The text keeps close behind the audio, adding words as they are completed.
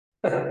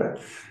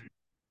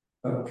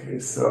Okay,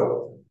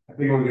 so I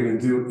think what we're going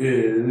to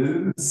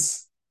do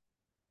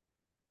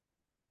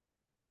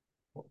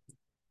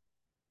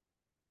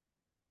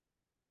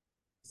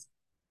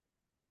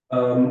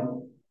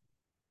um,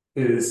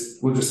 is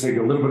we'll just take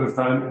a little bit of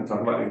time and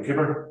talk about Yom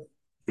Kippur.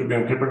 Should be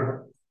Yom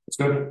Kippur. It's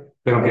good.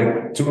 They don't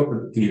get too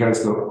much. Did you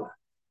guys go?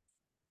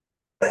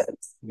 Did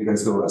you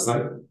guys go last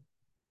night?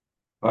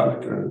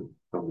 But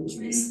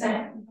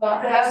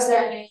But I was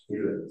there.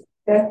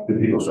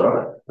 did people show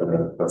up?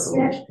 That's the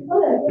one.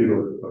 People.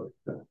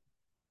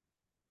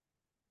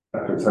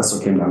 After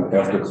Tessa came down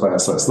after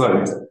class last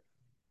night,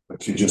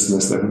 but she just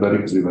missed everybody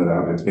because we let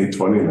out at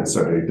 8:20 and I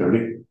started at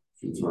 8:30.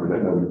 She was worried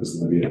that nobody was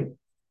going to be in.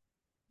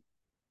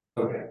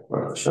 Okay,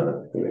 well, shut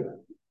up. Okay.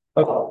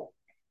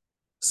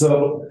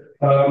 So,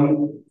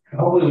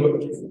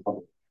 hopefully,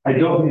 I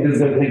don't think this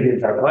is going to take the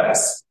entire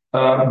class,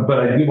 but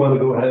I do want to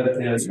go ahead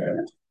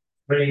and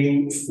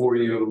train for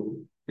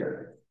you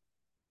here.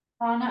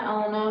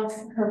 Elena,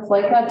 her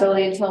flight got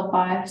delayed till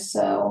 5,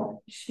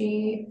 so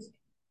she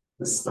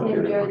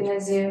can join the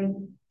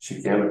Zoom.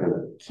 She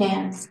can.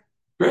 Can't.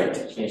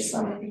 Great. She's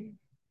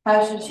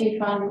how should she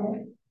find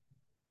it?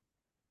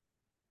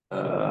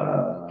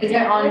 Is it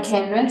on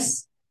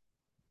Canvas?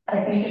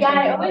 Yeah,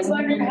 I always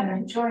wondered how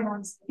to join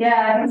on.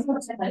 Yeah, I think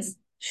it's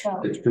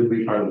show. It could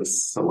be part of the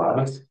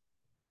syllabus.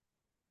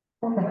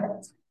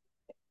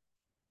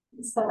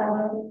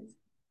 So,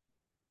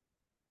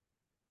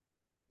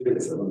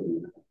 It's okay.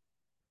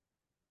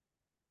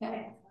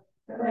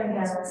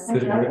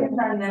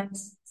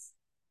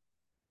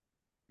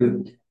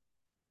 Good.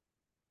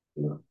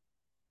 Do you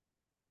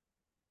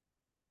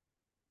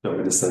want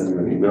me to send you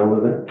an email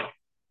with it?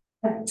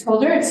 I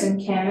told her it's in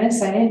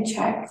Canvas. I didn't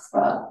check,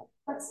 but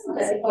that's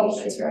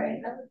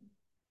right.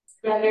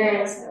 Yeah,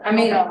 there is. I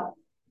mean,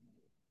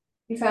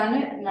 you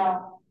found it?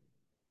 No.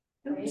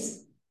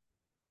 Oops.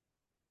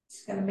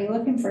 She's gonna be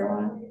looking for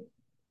one.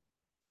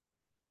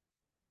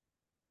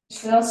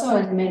 She's also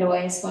in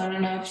Midway, so I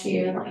don't know if she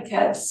even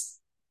has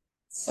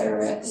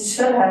service. She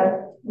should have.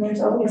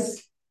 There's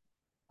always.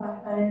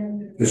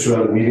 This should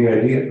have a meeting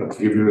ID. I'll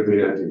give you the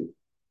ID.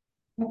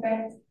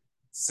 Okay.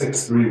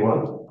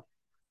 631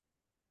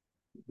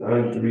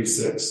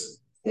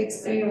 936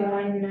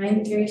 631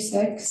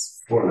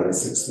 936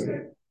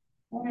 4963.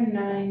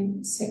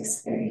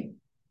 4963.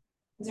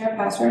 Is there a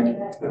password?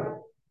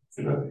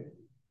 No.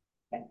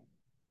 Okay.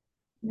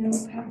 No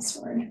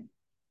password.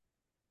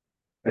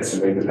 I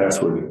should make the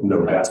password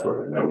no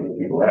password. And then when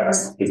people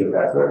ask, is it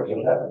password? You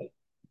don't have it.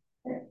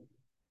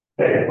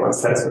 Hey,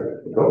 what's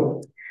password?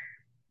 Go.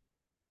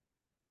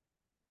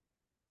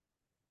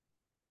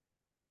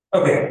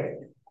 Okay.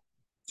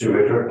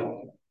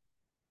 Teshuvah.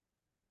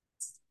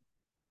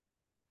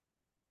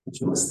 Which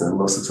was the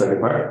most exciting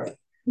part,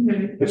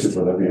 which is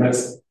whatever you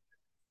missed.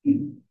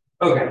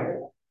 Okay.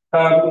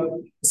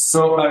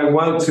 So I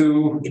want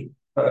to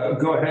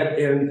go ahead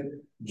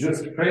and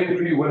just frame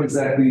for you what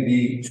exactly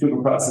the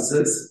teshuvah process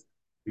is,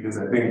 because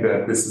I think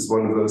that this is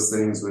one of those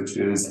things which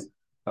is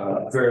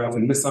very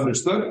often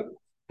misunderstood,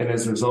 and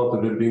as a result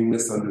of it being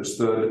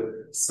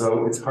misunderstood,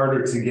 so it's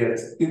harder to get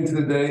into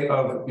the day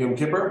of Yom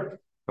Kippur.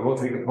 I won't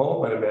take a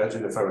poll, but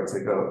imagine if I were to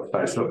take a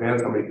show of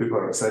hands, how many people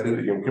are excited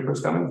that Yom Kippur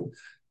is coming?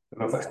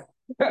 I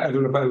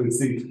don't know if I would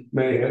see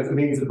many hands. It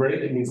means a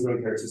break. It means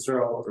going to Eretz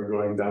Yisrael or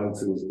going down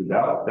to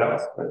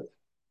Dallas.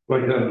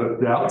 Going down to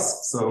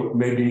Dallas, so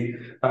maybe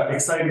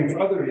exciting for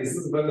other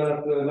reasons, but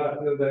not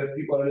that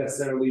people are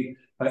necessarily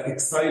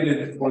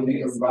excited for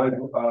the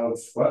arrival of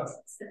what?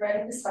 The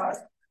bread of the star.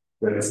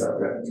 Bread of the star,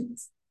 right?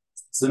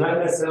 So not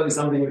necessarily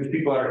something which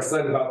people are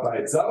excited about by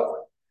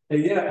itself,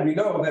 and yet we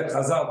know that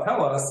Chazal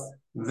tell us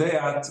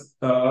that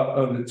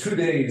of the 2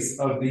 days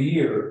of the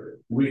year,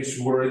 which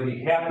were the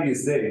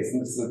happiest days,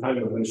 and this is the time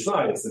of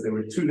Mishnah, it's that there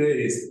were 2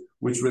 days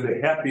which were the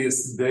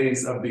happiest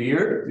days of the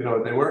year. You know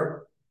what they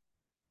were?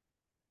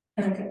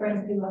 And Kippur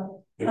and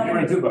Teshuvah. Kippur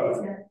and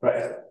Teshuvah,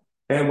 right?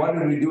 And what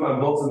did we do on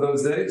both of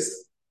those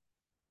days?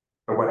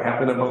 Or what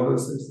happened on both of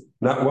those days?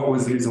 Not what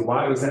was the reason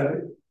why it was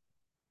happening.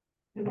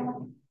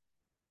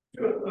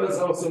 That's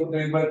also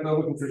they might know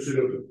looking for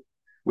Shidduchim,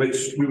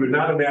 which we would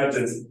not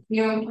imagine.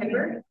 Yom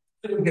Kippur?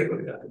 I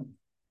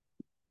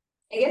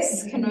guess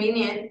it's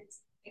convenient.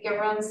 Like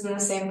everyone's in the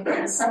same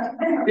place.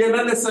 Yeah,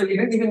 not necessarily. You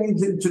didn't even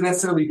need to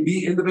necessarily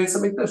be in the Beis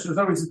Hamikdash. There's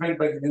no reason for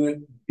anybody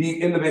to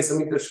be in the Beis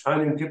Hamikdash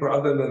on Yom Kippur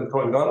other than the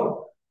Kohen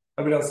Gadol.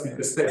 Everybody else could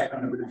just stay,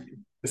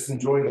 just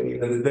enjoy the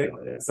end of the day.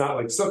 It's not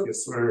like Sukkot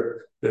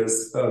where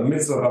there's a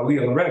mitzvah of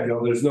Aliyah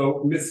l'Regel. There's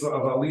no mitzvah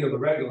of Aliyah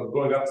l'Regel of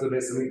going up to the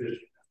Beis Hamikdash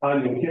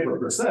on Yom Kippur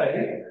per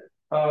se.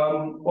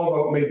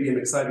 Although it may be an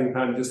exciting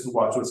time just to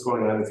watch what's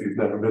going on. If you've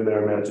never been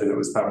there, imagine it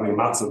was probably a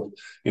matzav,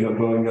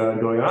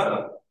 going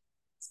on.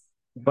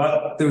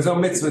 But there was no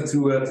mitzvah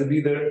to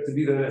be there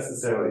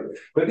necessarily.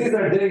 But these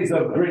are days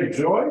of great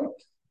joy,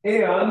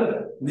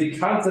 and the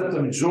concept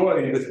of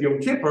joy with Yom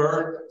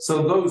Kippur.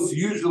 So those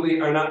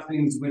usually are not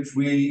things which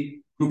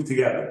we group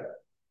together.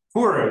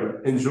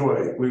 Purim,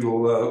 enjoy, we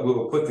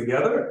will put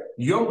together.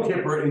 Yom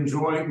Kippur,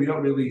 enjoy, we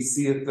don't really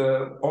see it,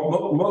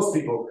 most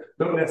people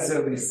don't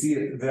necessarily see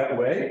it that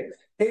way.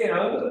 And I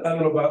don't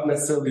know about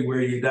necessarily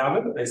where you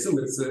daven. I assume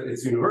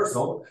it's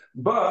universal,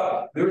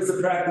 but there is a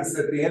practice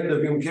at the end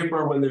of Yom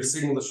Kippur when they're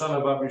singing the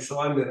Shana Bab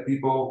Yishalayim that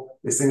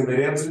they sing and they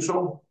dance in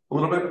shul a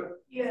little bit.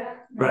 Yeah.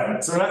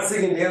 Right. So we're not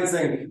singing,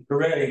 dancing,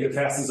 hooray, the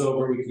fast is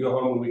over, we can go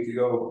home and we can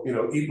go,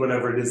 eat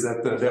whatever it is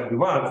that we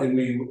want, and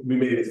we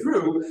made it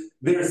through.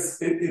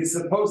 It's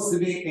supposed to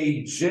be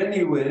a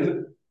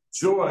genuine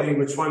joy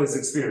which one is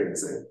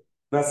experiencing.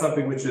 Not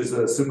something which is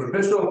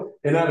superficial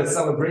and not a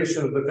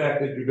celebration of the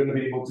fact that you're going to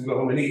be able to go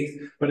home and eat,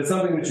 but it's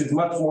something which is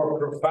much more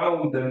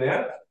profound than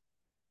that.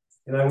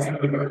 And I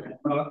want to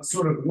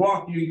sort of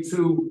walk you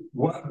to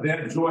what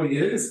that joy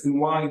is and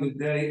why the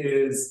day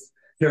is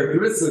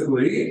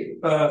characteristically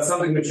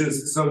something which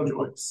is so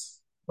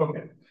joyous.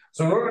 Okay,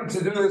 so in order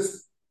to do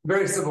this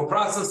very simple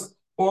process,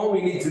 all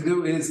we need to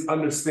do is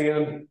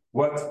understand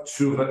what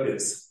Teshuvah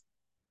is.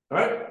 All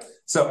right.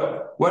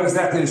 So, what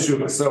exactly is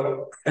Teshuvah?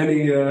 So,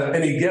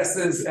 any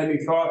guesses, any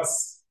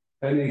thoughts,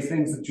 any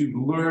things that you've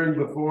learned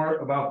before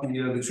about the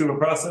Teshuvah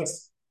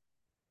process?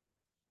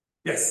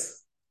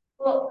 Yes.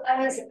 Well,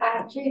 I was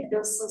actually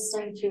just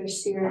listening to a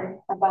shir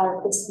about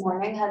it this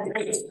morning. I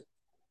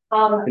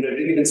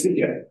didn't even speak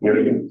yet.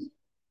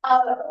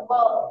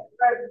 Well,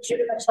 for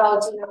Judah Michelle,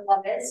 do you know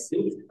what that is?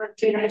 For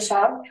Judah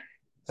Michelle,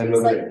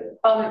 it's like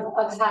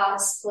a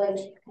past,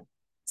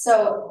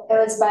 so it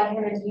was by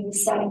him, and he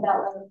was saying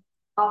that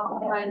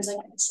oftentimes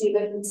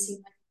Shiva can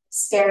seem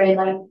scary,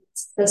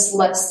 this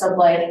list of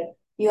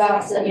you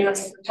have to,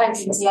 it's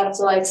repentance, you have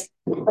to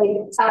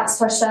ask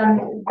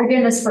Hashem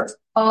forgiveness for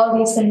all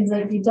these things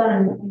that you've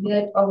done, and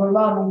get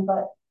overwhelming,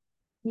 but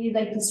he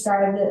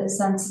described it as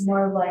sense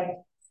more of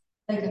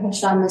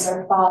Hashem is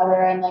our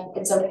Father, and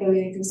it's okay we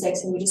make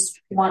mistakes, and we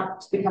just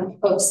want to become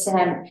close to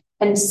Him.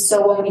 And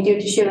so when we do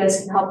Teshuvah, this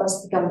can help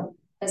us become,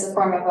 as a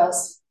form of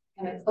us,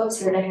 becoming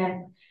closer to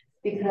Him,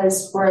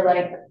 because we're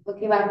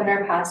looking back in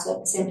our past, but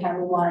at the same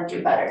time we want to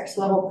do better. So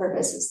the whole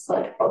purpose is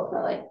to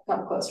ultimately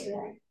come closer to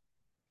Him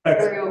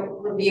through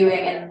reviewing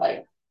and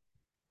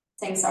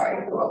saying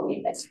sorry for what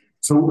we did.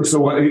 So if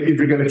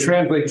you're going to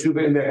translate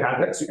Teshuvah in that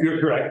context, you're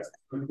correct.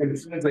 You're going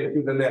to translate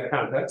Teshuvah in that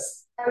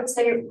context. I would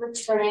say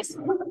returning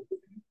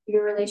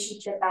your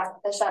relationship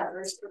back to Hashem.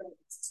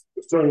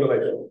 Restoring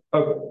relationship.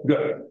 Okay,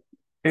 good.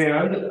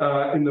 And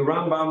in the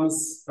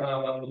Rambam's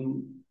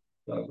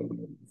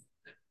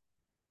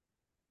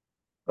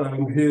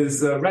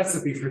his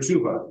recipe for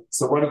Teshuvah.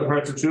 So what are the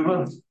parts of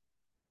Teshuvah?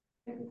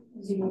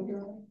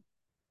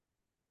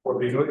 Or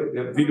Vidui?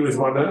 Yeah, Vidui is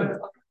one then.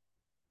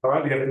 All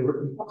right, you have to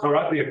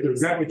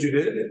regret what you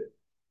did.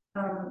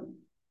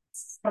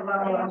 It's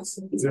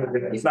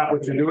not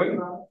what you're doing.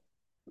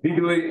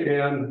 Vidui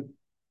and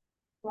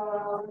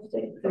right,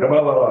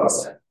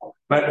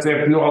 so you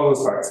have to do all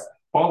those parts.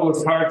 All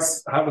those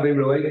parts, how do they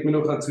relate,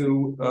 Minucha,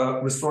 to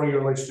restoring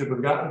your relationship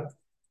with God?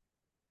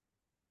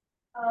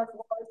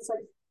 It's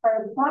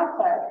part of the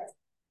process.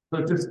 So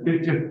it's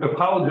just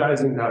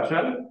apologizing to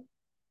Hashem,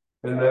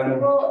 and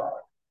then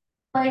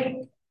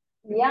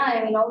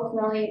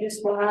ultimately you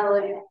just want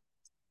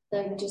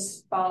to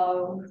just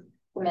follow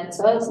the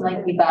mitzvahs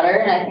and be better,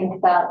 and I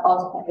think that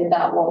ultimately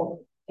that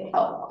will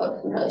help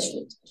close the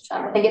relationship to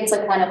Hashem. I think it's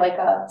kind of a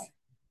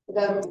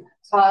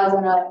cause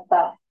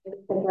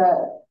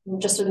and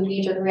just a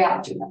knee-jerk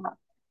reaction that happens.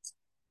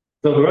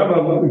 So the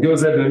Rebbe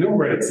goes ahead and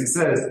enumerates. He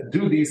says,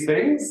 do these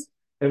things,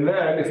 and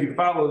then if you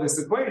follow this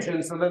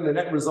equation, so then the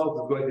net result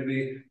is going to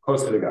be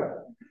closer to God.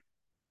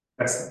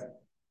 Excellent.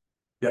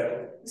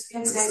 Yeah. To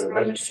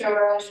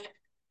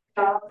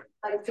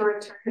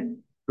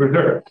return.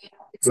 Return.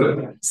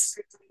 Good.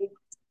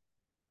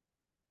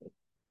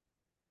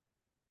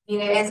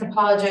 It's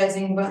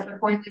apologizing, but the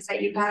point is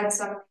that you've had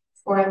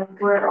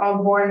we're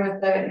all born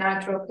with a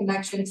natural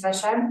connection to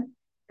Hashem,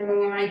 and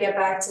we want to get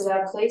back to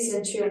that place,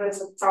 and Teshuvah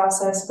is a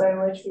process by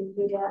which we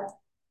do that.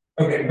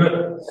 Okay,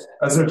 good.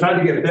 So we're trying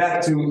to get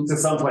back to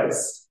some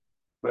place,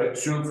 right?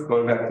 Teshuvah,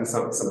 going back to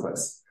some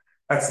place.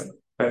 Excellent.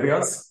 Anything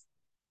else?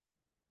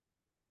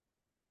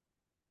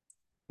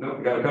 No,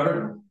 we got it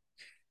covered?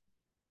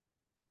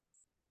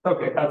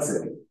 Okay, that's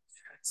it.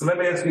 So let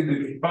me ask you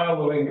the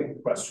following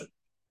question.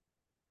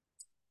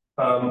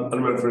 I'm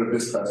running through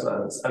this class.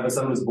 I have a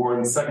son who was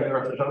born second year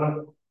after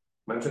Shana.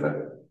 Mention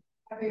that.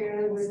 Happy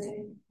early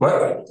birthday.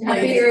 What?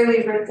 Happy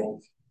early birthday.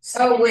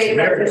 Oh, wait.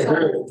 Very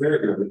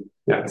good.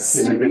 Yes.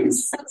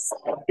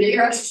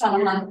 You're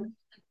Shana.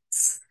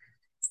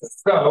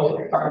 So,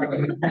 I'm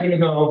going to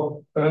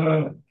go.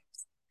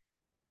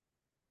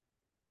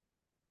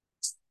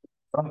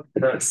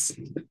 Yes.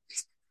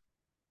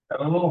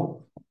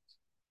 Oh.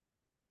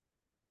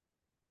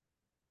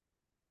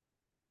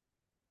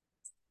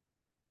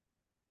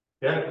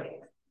 Yeah.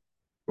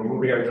 We're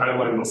moving our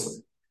timeline this way.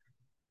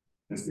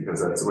 Just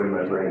because that's the way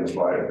my brain is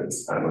wired.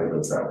 It's timeline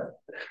goes that way.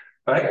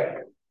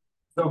 Right?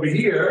 So over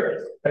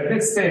here, at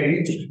this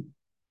stage,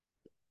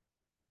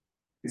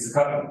 he's a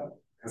couple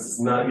because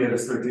it's not yet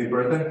his 13th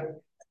birthday.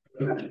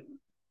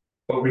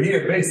 Over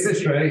here, Beis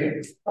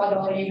Tishrei,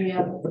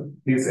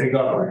 he's a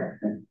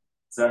governor.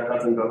 Zach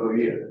doesn't go over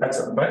here.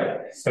 Excellent, right?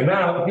 And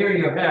now here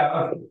you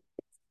have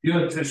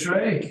Yud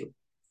Tishrei.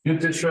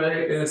 Yud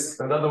Tishrei is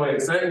another way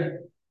of saying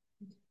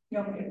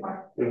Yom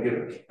Kippur.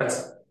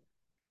 Excellent.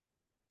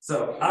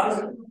 So,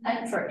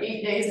 and for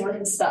 8 days when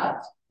it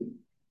stopped.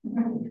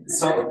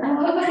 So,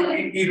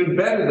 even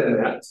better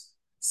than that.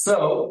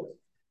 So,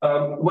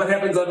 what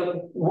happens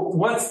on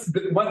what's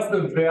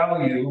the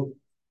value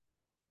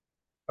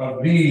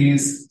of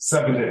these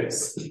 7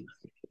 days?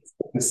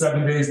 The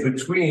 7 days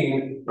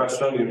between Rosh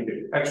Hashanah and Yom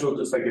Kippur. Actually,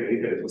 we'll just make it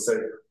 8 days. We'll say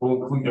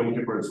we'll include Yom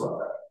Kippur as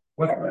well.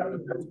 What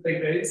happens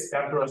 8 days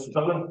after Rosh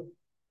Hashanah?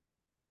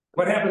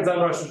 What happens on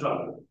Rosh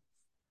Hashanah?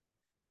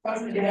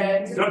 Judgment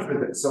Day.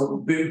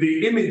 So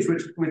the image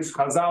which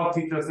Chazal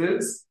teach us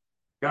is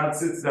God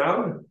sits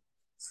down.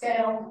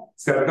 Scale.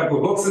 He's got a couple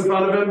of books in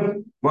front of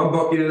him. One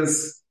book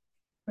is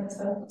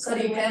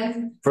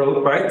Tzadikim.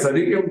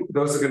 Tzadikim.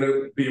 Those are going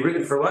to be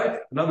written for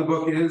life. Another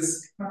book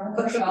is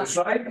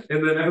Shai,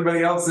 and then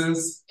everybody else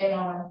is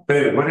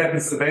Beinon. What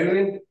happens to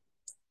Beinon?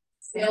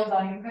 Still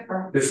on Yom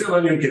Kippur. They're still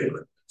on Yom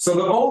Kippur. So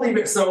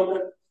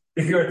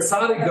if you're a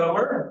tzaddik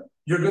gomer,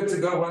 you're good to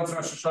go once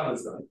Rosh Hashanah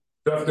is done.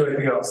 Don't have to do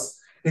anything else.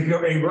 If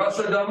you're a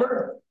Russia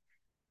gomer,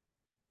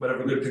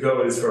 whatever good to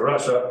go is for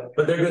Russia,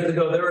 but they're good to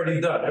go. They're already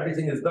done.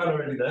 Everything is done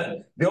already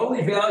then. The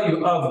only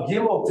value of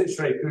Gimel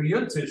Tishrei through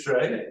Yud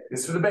Tishrei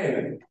is for the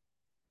Beinon.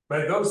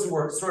 Right? Those who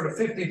were sort of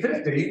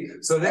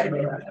 50-50, so they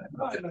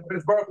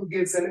Baruch Hu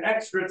gives an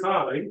extra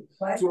time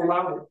to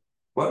allow.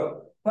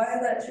 What? Why is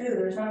that true?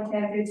 There's some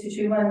can't do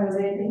Teshuvah and those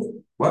 8 days.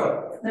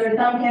 What? There's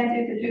some can't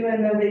do Teshuvah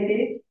and those 8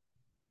 days.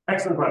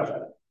 Excellent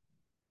question.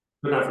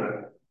 But not for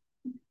that.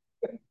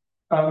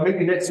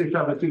 Maybe next year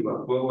Shabbat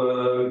Shuvah.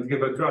 We'll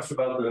give a drush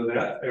about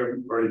that. They're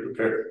already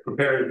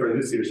preparing for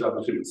this year's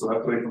Shabbat Shuvah, so I'll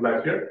have to wait for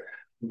next year.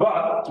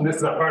 But this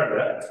is not part of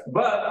that.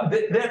 But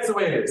that's the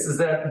way it is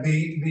that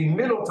the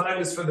middle time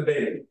is for the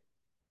baby.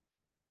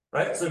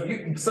 Right? So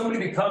if somebody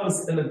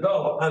becomes an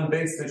adult on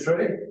Beis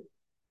Tishrei,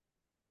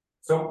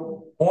 so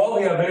all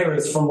the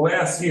Averas from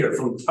last year,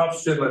 from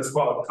Tavshin, let's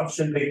call it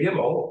Tavshin Pei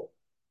Gimel,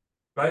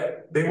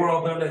 right? They were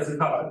all done as a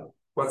covenant.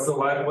 What's the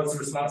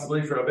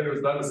responsibility for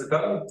Averas done as a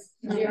covenant?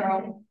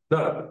 0.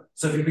 None.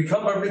 So if you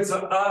become a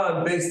mitzvah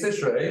on Beis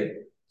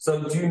Tishrei,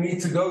 so do you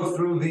need to go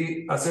through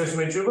the Aser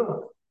Shemei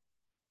Teshuvah?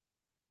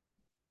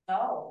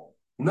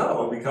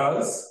 No,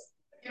 because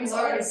He was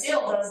already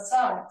sealed as a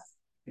son.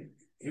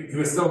 he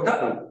was still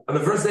cutting. On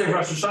the first day of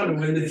Rosh Hashanah,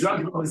 when the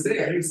judgment was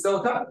there, he was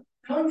still cutting.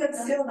 No one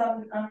gets sealed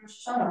on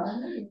Rosh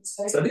Hashanah.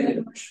 So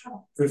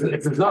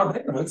if there's no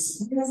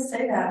Averas, He doesn't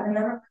say that. I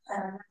never.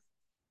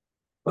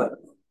 What?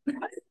 They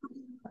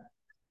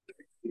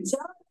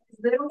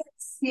don't get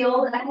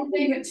sealed. I don't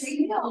think it's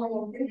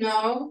sealed.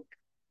 No.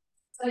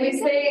 So they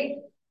say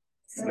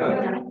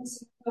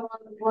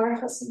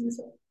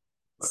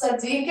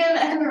Tzadikim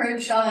and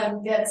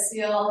Rishon get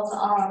sealed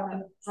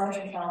on Rosh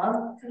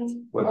Hashanah.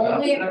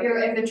 Only if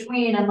you're in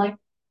between and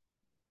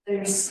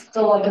there's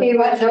still okay,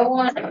 but no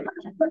one knows.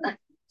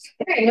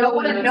 That's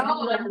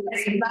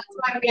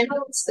why we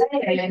don't say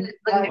it.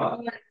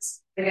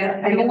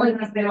 No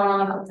one's been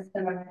on.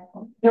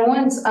 No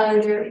one's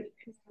under.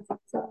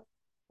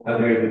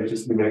 They're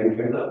just be making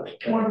things up.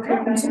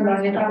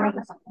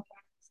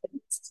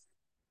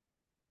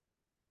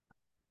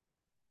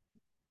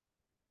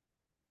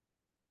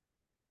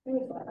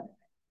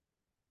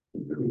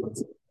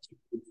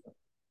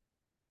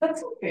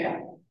 That's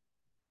okay.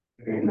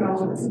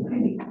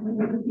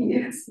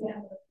 Yes,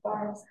 yeah.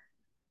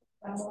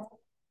 That's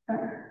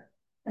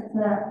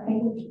not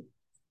English.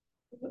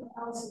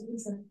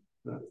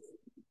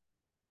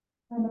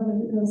 I know that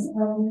it was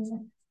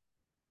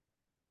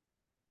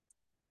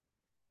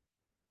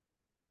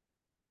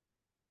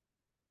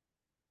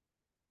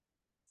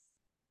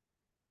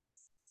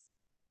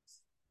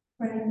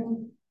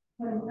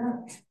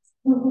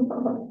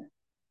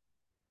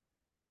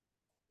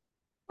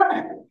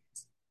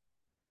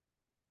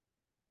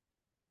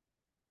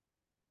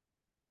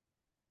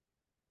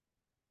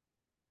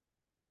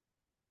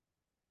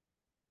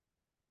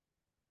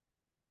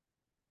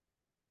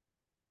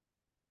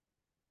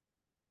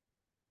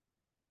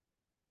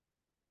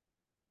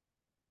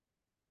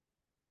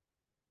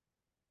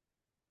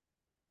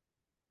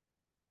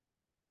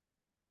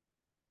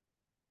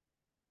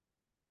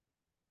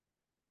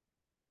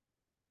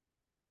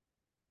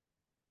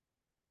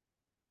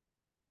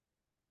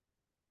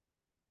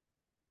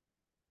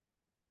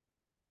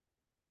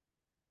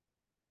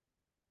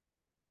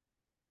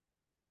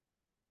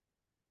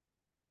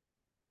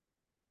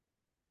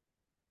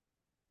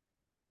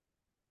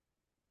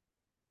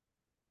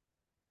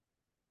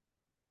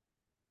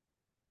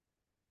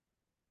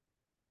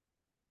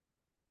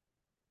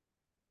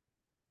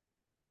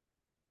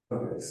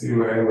Okay, see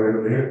where I am right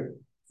over here?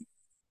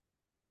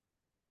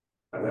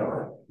 I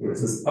know. Where it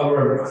says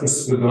Amar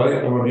Chris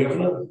Gudai, Amar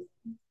Yochanan.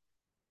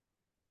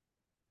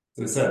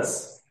 So it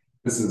says,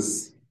 this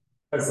is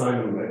that's line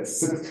number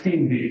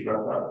 16b,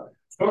 right?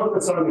 Don't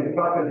put something in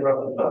pocket, right?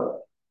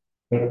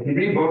 The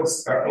three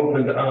books are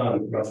opened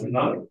on Rosh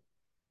Hashanah.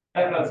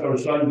 Echad for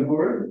Rishon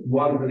Gemur,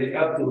 one for the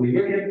absolutely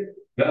wicked,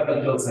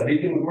 Echad for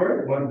Tzadikim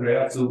Gemur, one for the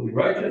absolutely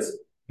righteous,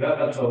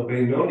 Echad for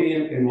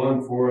Beinonim, and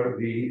one for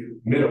the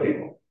middle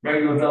people.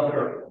 Regular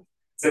Velker.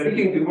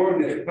 Tzadikim Gemur,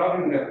 the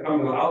Chavim that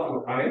come out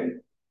of time.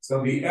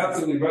 So the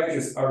absolutely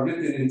righteous are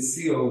written and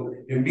sealed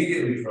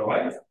immediately for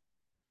life.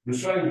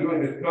 Rishon Gemur,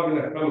 the Chavim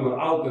that come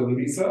out of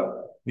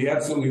Levisa, the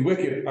absolutely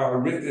wicked are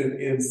written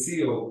and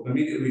sealed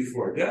immediately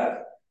for death.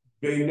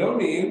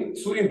 Beinonim,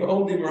 Tzulim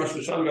B'Omdim Rosh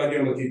Hashanah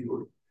Yom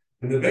Kippur.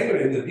 And the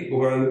Beinonim, the people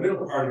who are in the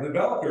middle part of the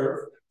bell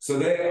curve, so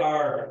they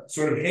are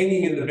sort of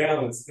hanging in the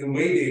balance and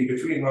waiting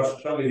between Rosh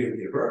Hashanah and Yom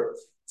Kippur.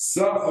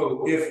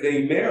 So if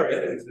they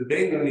merit, if the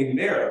Beinonim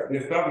merit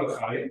Niftav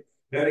L'Chaim,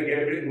 then they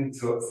get written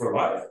for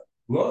life.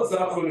 Lo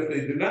Zafon, if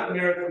they do not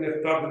merit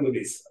Niftav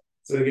L'Misa,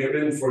 so they get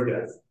written for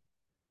death.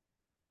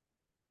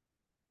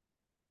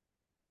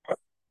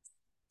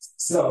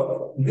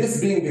 So this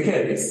being the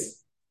case,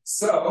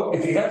 so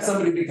if you have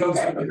somebody who becomes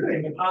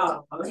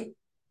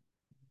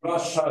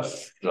Rosh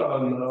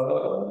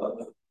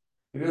Hashanah,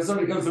 if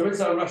somebody comes to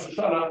Mitzvah on Rosh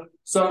Hashanah,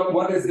 so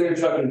what is their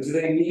judgment? Do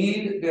they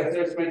need the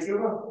Teshuvah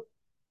Teshuvah?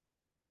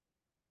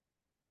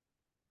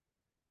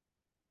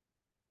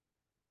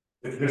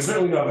 If there's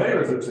certainly no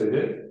Averas which they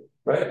did,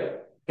 right?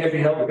 Can't be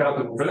held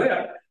accountable for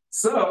that.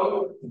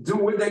 So,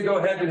 would they go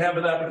ahead and have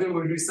an opportunity?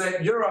 Would we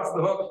say, you're off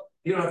the hook,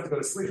 you don't have to go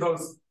to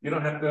Slichos, you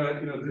don't have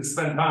to, to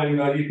spend time,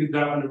 you can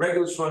drop on the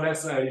regular Shemona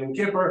Esrei Yom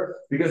Kippur,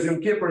 because Yom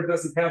Kippur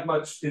doesn't have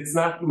much, it's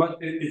not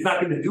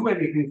going to do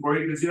anything for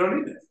you because you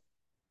don't need it.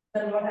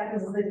 Then what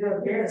happens if they do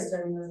Averas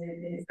during those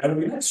 8 days? That'll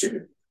be next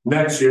year.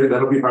 Next year,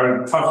 that'll be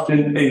part of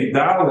Tuftin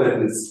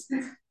Eidalin's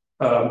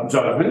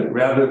judgment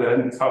rather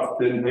than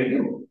Tuftin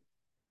Eidim.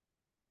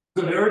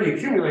 So they're already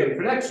accumulating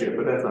for next year,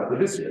 but that's not for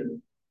this year.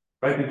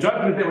 Right? The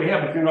judgment that we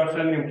have between Rosh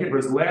Hashanah and Yom Kippur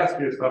is last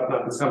year's stuff,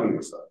 not this coming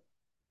year's stuff.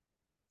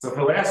 So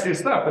for last year's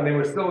stuff, and they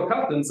were still a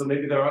cotton, so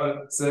maybe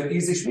it's an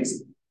easy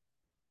shmisi.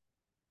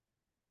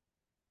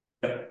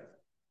 Yeah.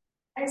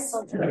 I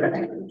still do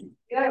everything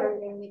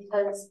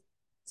because,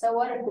 so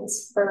what if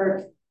it's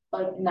for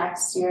like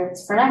next year?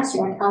 It's for next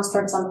year, it counts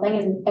towards something,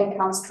 and it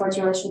counts towards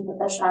your relationship with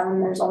Hashem,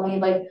 and there's only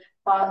like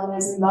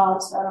positives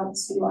involved, so I don't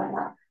see why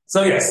not.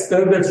 So yes,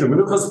 that's true.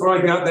 Menuchos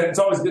pointing out that it's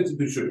always good to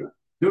do Teshuvah.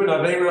 Do an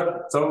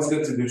Aveira, it's always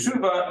good to do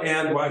Teshuvah,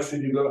 and why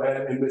should you go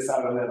ahead and miss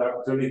out on that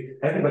opportunity?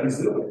 Everybody's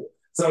doing it.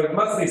 So it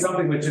must be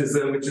something which is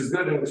good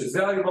and which is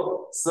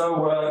valuable.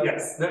 So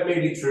yes, that may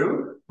be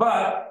true.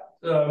 But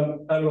I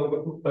don't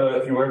know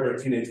if you were ever a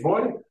teenage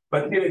boy,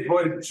 but teenage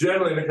boys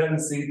generally have a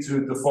tendency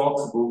to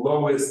default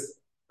to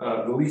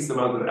the least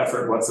amount of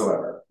effort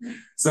whatsoever.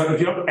 So if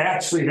you don't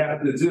actually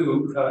have to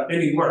do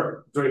any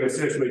work during a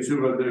Seir Shmei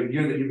Teshuvah, the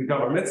year that you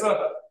become a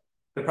mitzvah,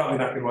 they're probably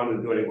not going to want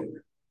to do any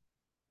work.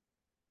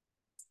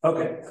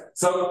 Okay,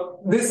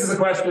 so this is a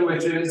question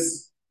which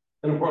is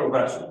an important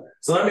question.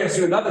 So let me ask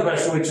you another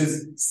question which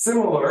is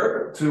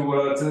similar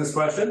to this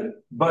question,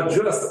 but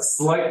just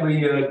slightly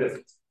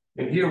different.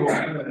 And here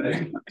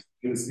we'll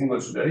use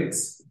English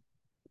dates.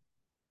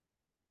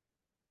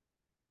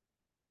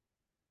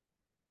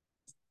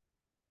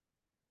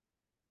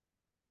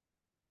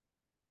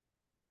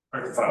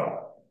 All right,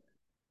 file.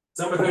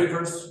 December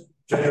 31st,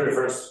 January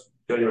 1st,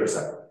 January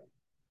 2nd.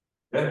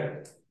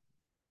 Okay?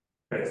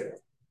 Great.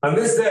 On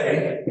this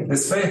day,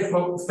 this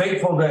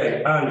fateful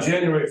day, on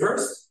January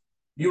 1st,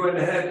 you went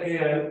ahead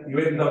and you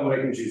ate a double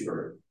bacon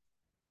cheeseburger.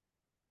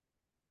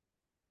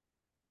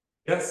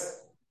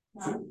 Yes?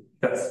 No.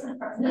 Yes.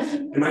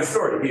 In my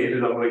story, he ate a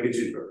double bacon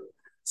cheeseburger.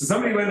 So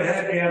somebody went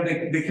ahead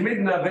and they committed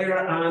an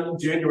Aveira on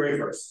January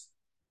 1st.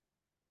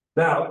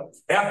 Now,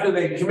 after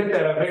they commit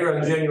that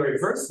Aveira on January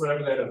 1st,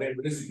 whatever that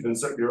Aveira is, you can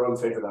insert your own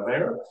favorite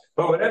Aveira.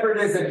 But whatever it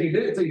is that you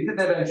did, so you did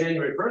that on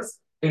January 1st,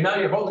 and now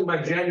you're holding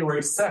by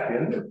January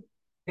 2nd,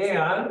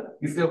 and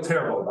you feel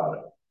terrible about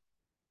it.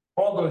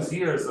 All those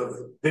years of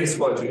day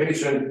school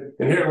education,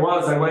 and here it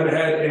was, I went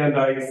ahead and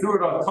I threw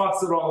it all,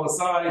 tossed it all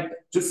aside,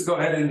 just to go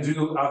ahead and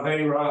do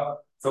Aveira,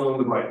 fill in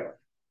the blank.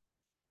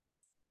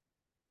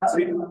 So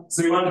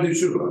you want to do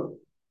Teshuvah.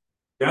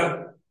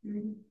 Yeah?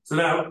 Mm-hmm. So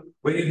now,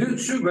 when you do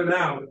Teshuvah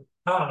now,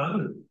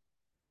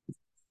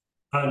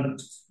 on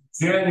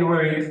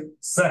January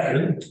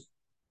 2nd,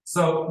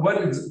 so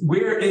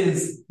where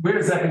is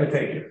that going to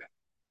take you?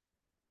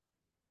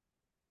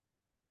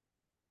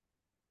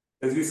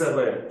 As you said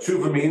later,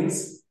 Teshuvah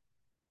means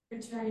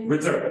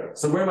return.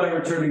 So where am I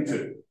returning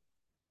to?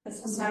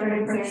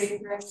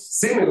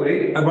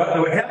 Seemingly,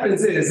 what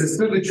happens is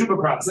through the Teshuvah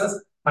process,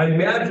 I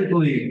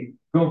magically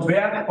go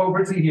back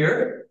over to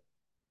here,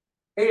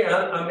 and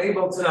I'm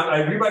able to,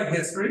 I rewrite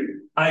history,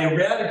 I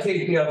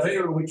eradicate the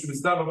Aveira which was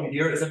done over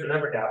here as if it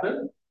never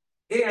happened,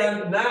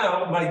 and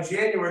now my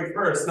January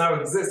 1st now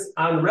exists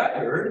on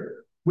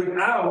record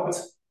without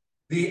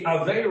the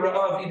Aveira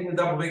of eating a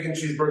double bacon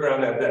cheeseburger on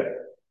that day.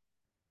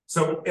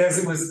 So as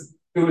it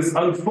was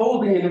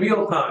unfolding in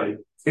real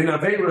time, an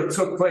Aveira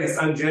took place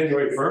on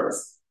January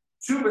 1st.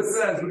 Teshuvah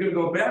says we're going to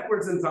go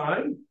backwards in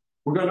time,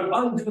 We're going to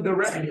undo the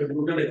record.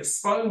 We're going to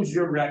expunge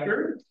your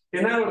record.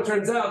 And now it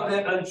turns out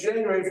that on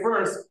January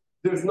 1st,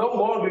 there's no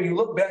longer, you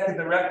look back at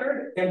the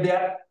record, and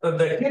that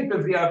the hint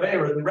of the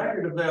Aveira, the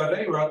record of the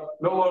Aveira,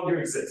 no longer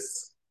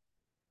exists.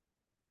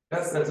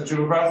 That's a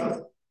Teshuvah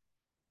process.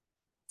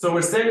 So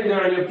we're standing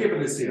there on Yom Kippur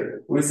this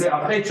year. We say,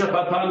 Achet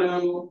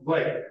Shachatanu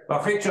blank.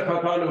 Achet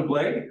Shachatanu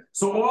blank.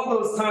 So all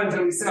those times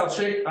that we say,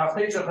 Achet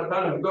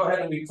Shachatanu, we go ahead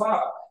and we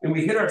clap, and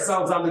we hit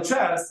ourselves on the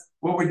chest,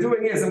 what we're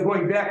doing is I'm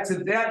going back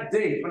to that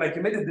date when I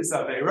committed this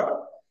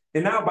Aveira.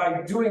 And now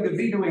by doing the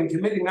vidu and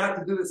committing not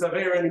to do this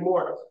Aveira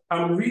anymore,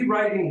 I'm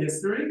rewriting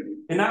history.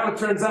 And now it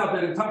turns out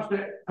that in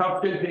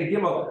Tafshin Pei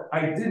Gimel,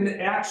 I didn't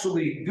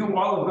actually do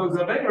all of those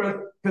Aveiras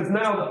because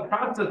now the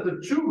process of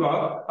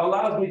Teshuvah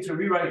allows me to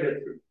rewrite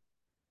history.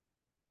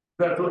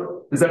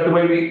 Is that the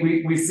way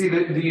we see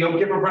the Yom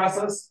Kippur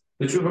process?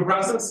 The Teshuvah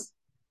process?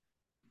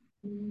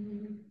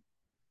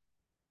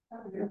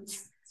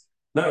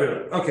 Not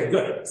really. Okay,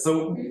 good.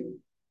 So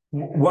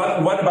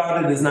what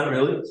about it is not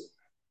really?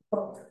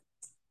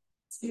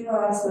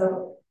 Teshuvah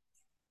also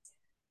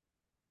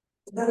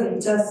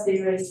doesn't just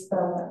erase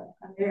the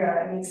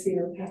Avera, it makes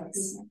you repent.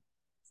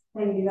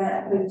 And you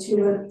got the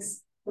 2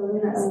 weeks.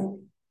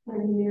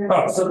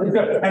 Oh, so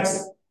good.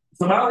 Excellent.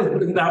 So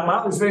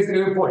Molly's raising a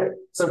good point.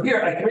 So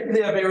here, I committed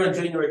the Avera on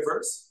January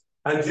 1st.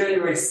 On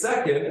January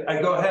 2nd,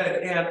 I go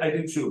ahead and I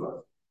do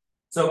Teshuvah.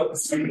 So,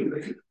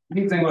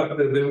 anything like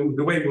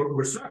the way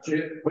we're structured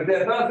it, what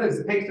that does is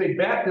it takes me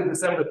back to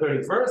December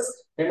 31st,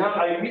 and now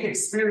I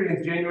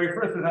re-experience January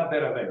 1st without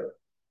that Avera.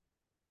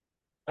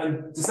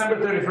 On December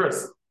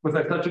 31st, was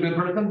I such a good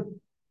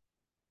person?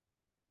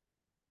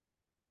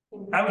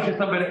 I was just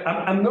somebody,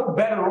 I'm no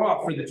better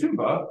off for the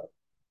Teshuvah.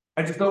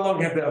 I just no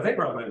longer have the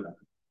Avera on my record.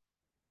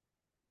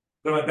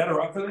 Am I better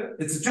off for that?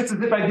 It's just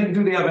as if I didn't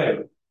do the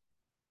Avera.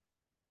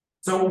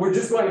 So we're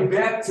just going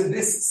back to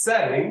this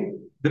setting,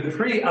 the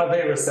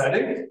pre-Avera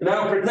setting, and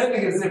now I'm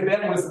pretending as if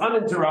that was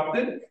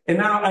uninterrupted, and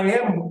now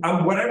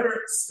I'm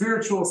whatever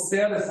spiritual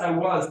status I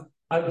was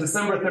on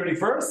December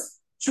 31st,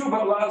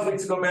 Teshuvah allows me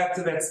to go back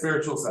to that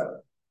spiritual setting.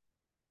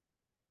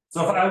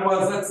 So if I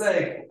was, let's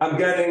say, I'm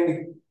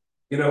getting,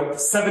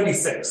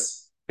 76.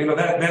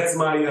 That's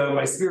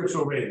my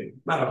spiritual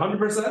rating. Not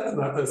 100%,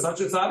 not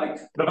such a tzaddik,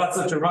 but about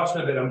such a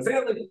Rasha that I'm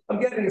failing. I'm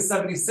getting a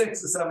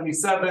 76, a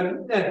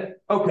 77.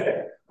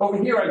 Okay. Over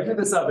here, I do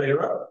this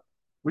Avera,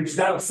 which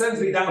now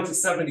sends me down to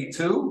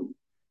 72.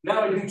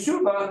 Now I do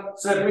Teshuvah,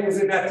 so that brings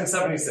me back to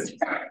 76. Is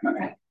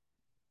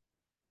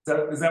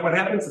that what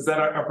happens? Is that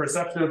our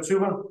perception of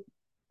Teshuvah?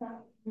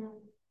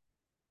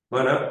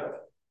 Why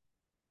not?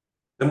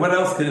 And what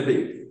else could it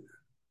be?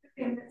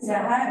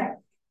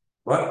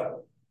 What?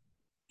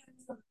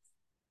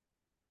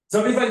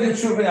 So if I do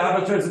Teshuvah,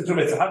 how it turns into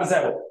mitzvah? How does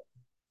that work?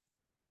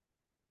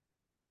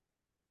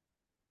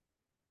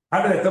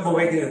 How did that double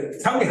bacon?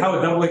 Tell me how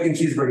a double bacon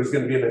cheeseburger is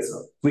going to be a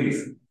mitzvah,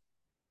 please.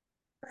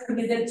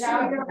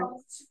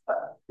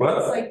 What?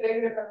 It's like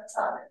bigger than the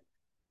top.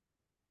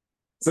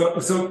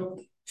 So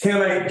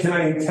can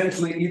I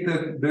intentionally eat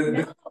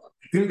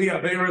do the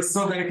Avera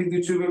so that I can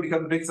do Teshuvah and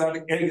become a big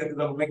tzaddik and get the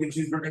double bacon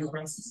cheeseburger in the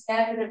process?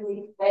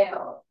 Inevitably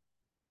fail.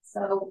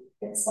 So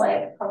it's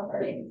like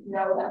comforting to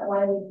know that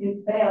when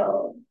you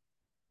fail,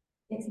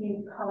 if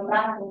you come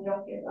back and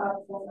don't give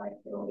up, then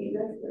it'll be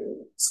good for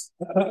you.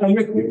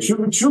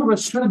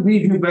 Teshuvah should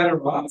leave you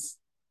better off,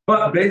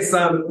 but based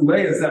on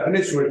Leah's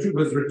definition, where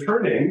Teshuvah is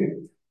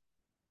returning,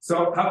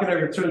 so how can I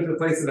return to the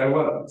place that I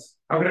was?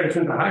 How can I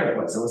return to the higher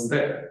place? I wasn't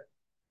there.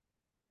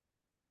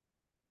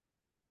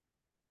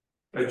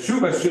 But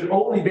Teshuvah should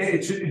only be,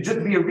 it should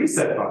just be a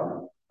reset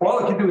button. All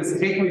it can do is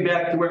take me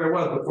back to where I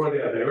was before the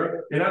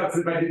Avera, and now it's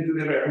if I didn't do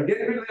the Avera. I'm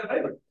getting rid of the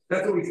Avera.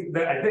 That's what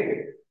I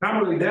think.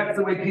 Normally, that's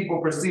the way people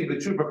perceive the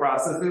Teshuvah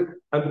process.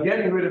 I'm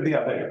getting rid of the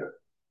Avera.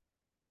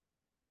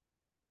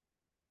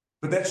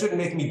 But that shouldn't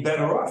make me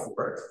better off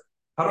for it.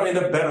 How do I end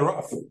up better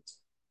off for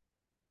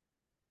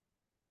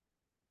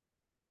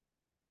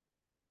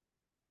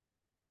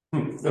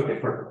it? Okay,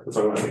 perfect. That's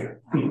what I want to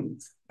hear.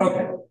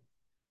 Okay.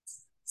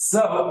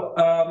 So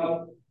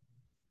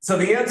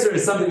the answer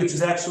is something which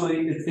is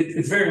actually,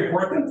 it's very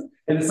important,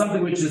 and it's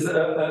something which is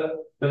an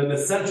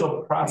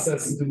essential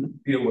process to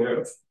be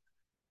aware of.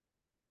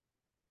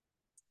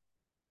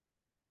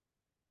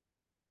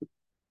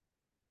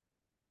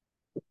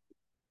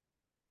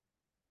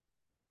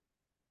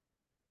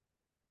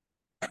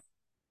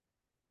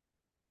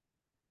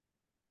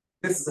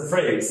 This is a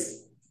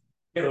phrase.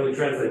 Can't really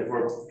translate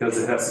for it because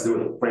it has to do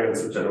with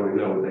plants, which I don't even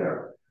know what they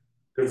are.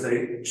 There's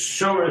a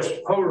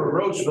shorish pora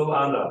roach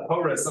vilana.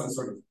 Pora is some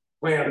sort of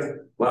plant.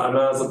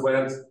 La'ana is a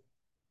plant.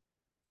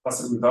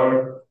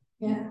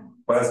 Yeah.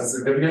 Why is it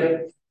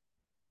significant?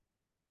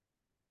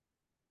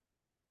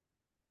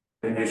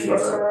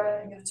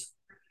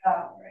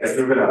 Let's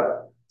move it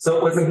out.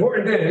 So what's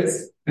important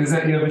is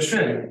that you have a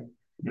shin,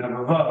 you have a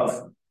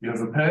vav, you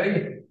have a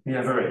pei, you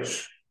have a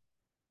resh.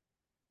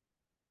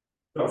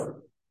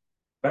 Shofar.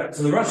 Right?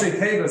 So the Rashi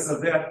Tavis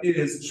of that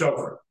is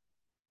shofar.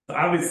 So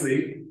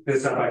obviously,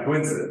 it's not by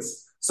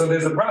coincidence. So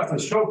there's a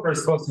process. Shofar is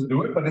supposed to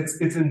do it, but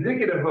it's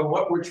indicative of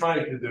what we're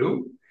trying to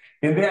do.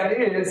 And that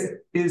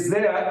is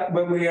that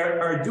when we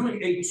are doing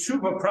a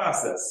Teshuvah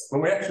process,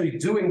 when we're actually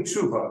doing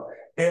Teshuvah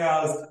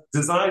as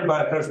designed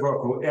by Akash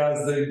Baruch Hu,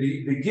 as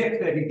the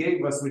gift that he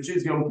gave us, which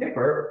is Yom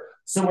Kippur,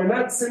 so we're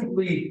not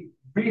simply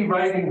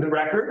rewriting the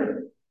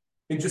record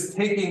and just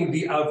taking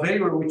the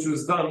Aveira, which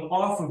was done,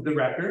 off of the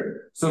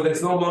record, so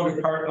that's no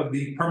longer part of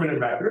the permanent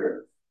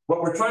record.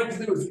 What we're trying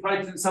to do is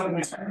trying to do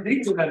something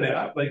unique to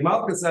that, like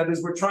Malka said,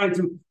 is we're trying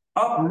to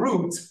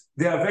uproot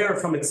the Aveira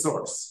from its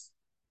source.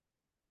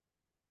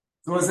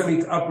 So what does that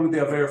mean, to uproot the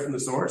Aveira from the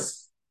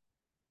source?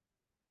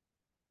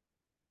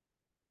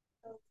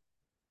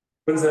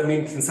 What does that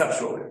mean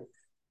conceptually?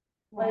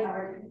 Like,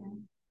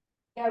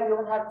 yeah, we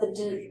won't have to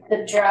do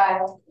the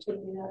drive to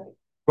do that.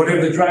 What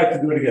if the drive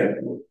to do it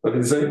again? What did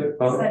you say?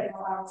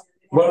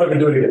 What if we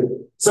do it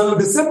again? So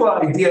the simple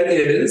idea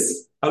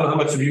is, I don't know how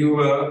much of you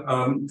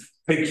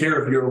take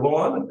care of your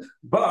lawn,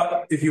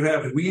 but if you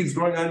have weeds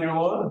growing on your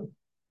lawn,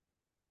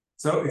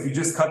 so if you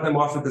just cut them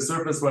off at the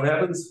surface, what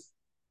happens?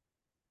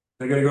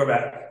 They're going to go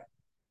back,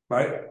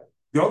 right?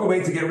 The only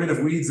way to get rid of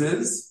weeds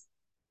is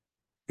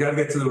you got to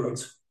get to the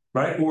roots,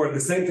 right? Or the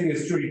same thing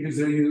is true. You can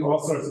use all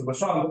sorts of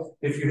mashal.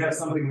 If you have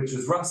something which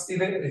is rusty,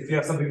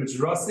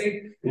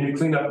 and you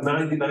clean up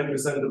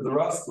 99% of the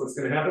rust, what's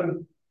going to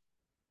happen?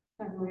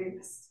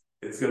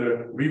 It's going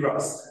to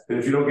re-rust. And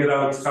if you don't get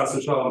out, chas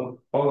v'shalom,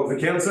 all of the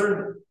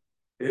cancer,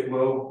 it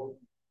will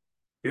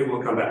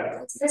come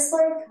back. Is this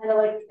like kind of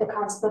like the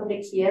concept of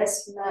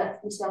Nikias from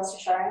Mesilas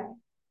Yesharim?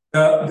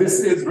 This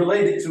is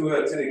related to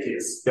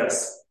Nikias,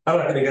 yes. I'm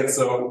not going to get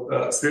so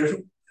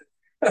spiritual.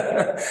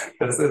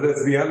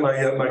 that's beyond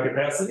my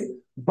capacity.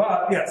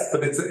 But yes,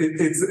 but it's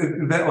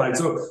that line.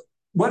 So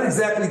what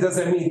exactly does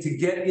that mean to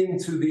get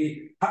into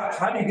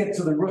how do you get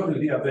to the root of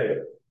the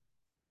Aveira?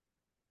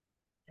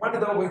 Why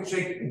did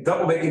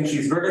double bacon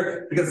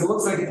cheeseburger? Because it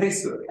looks like it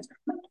tastes good.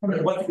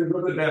 What's the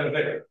root of that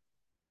Aveira?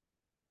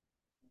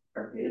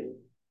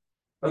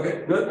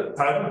 Okay, good.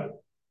 Time.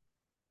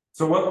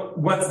 So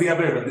what's the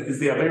Aveira? Is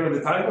the Aveira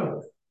the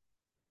time?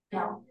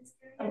 No.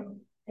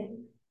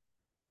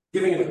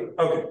 Giving it.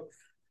 Okay.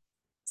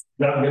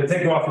 Now I'm going to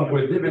take off into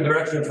a different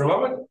direction for a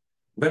moment.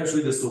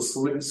 Eventually, this will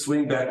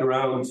swing back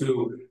around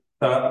to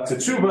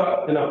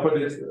Teshuvah, and I'll put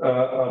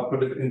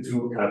it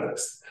into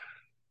context.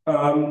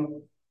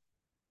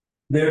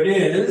 There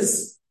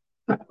is.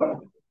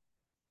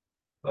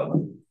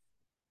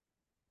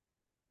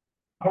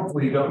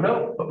 Hopefully, you don't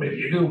know, but maybe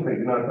you do.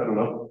 Maybe not. I don't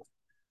know.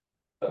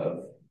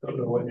 Don't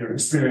know what your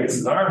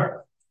experiences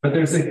are, but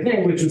there's a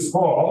thing which is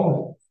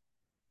called.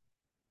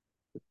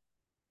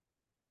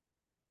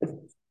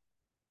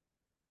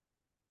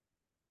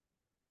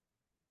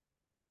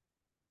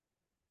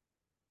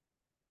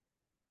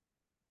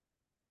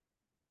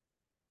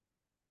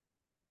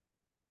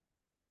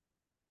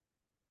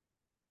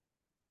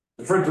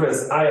 Referred to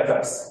as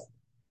IFS.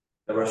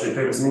 The Russian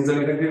papers means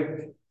anything to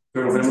you?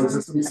 Federal Family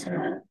Systems?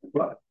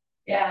 What?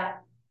 Yeah.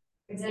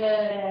 We did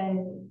it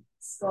in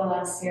school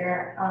last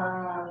year.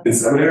 In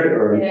seminary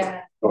or?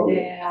 Yeah. Oh,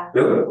 yeah.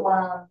 Really?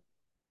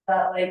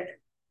 That like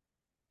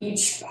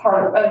each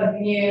part of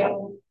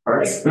you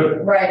Parts?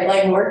 right,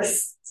 like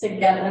works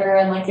together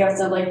and like you have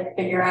to like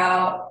figure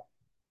out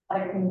how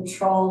to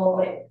control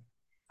it.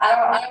 I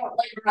don't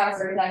like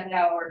remember exactly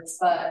how it works,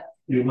 but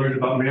You learned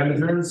about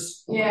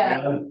managers?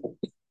 yeah.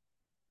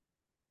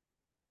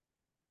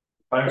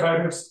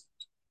 Firefighters?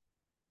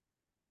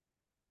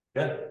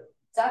 Yeah.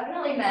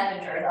 Definitely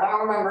managers. I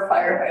don't remember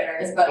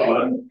firefighters, but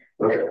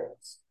okay.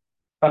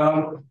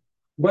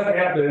 What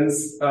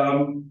happens?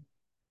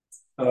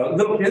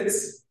 Little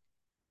kids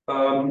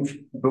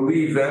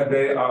believe that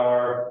they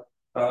are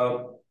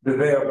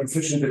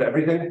proficient at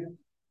everything.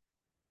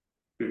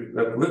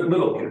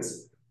 Little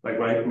kids, like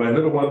my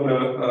little one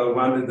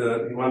wanted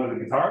a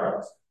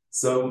guitar,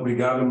 so we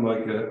got him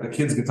like a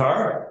kid's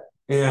guitar,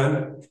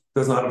 and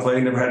doesn't know how to play,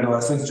 never had no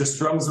lessons, just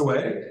strums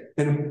away.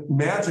 And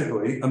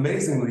magically,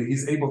 amazingly,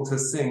 he's able to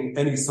sing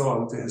any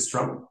song to his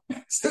strum.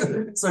 So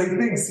he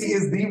thinks he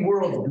is the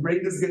world's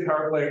greatest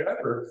guitar player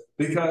ever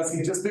because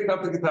he just picked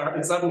up the guitar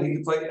and suddenly he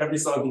can play every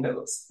song he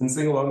knows and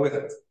sing along with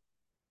it.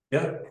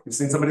 Yeah? You've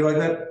seen somebody like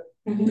that?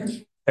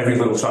 Mm-hmm. Every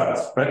little child,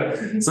 right?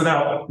 Mm-hmm. So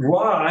now,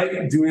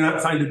 why do we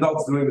not find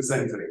adults doing the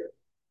same thing?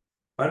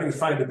 Why don't you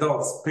find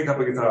adults pick up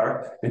a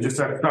guitar and just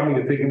start strumming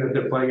and thinking that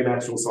they're playing an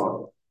actual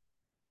song?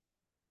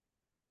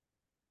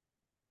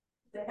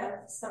 They have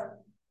some.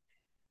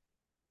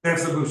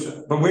 There's a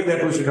busha. But where did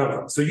that busha come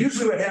from? So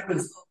usually what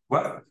happens,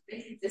 what?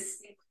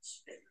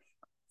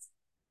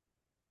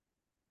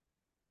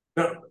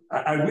 No,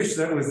 I wish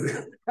that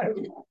was,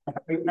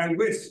 I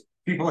wish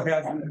people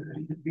had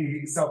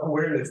the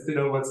self-awareness to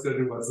know what's good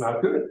and what's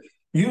not good.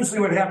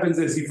 Usually what happens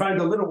is you find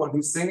a little one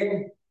who's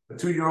singing, a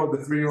 2-year-old, a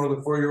 3-year-old,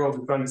 a 4-year-old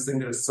who trying to sing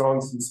their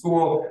songs in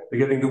school. They're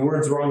getting the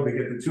words wrong. They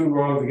get the tune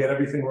wrong. They get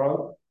everything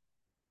wrong.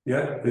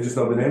 Yeah, they just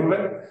know the name of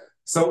it.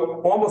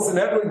 So almost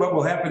inevitably what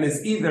will happen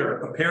is either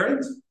a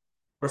parent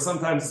or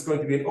sometimes it's going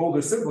to be an older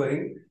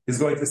sibling is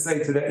going to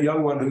say to that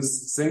young one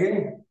who's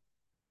singing,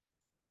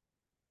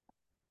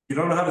 You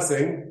don't know how to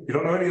sing. You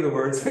don't know any of the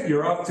words.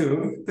 You're off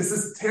tune. This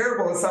is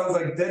terrible. It sounds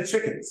like dead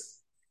chickens,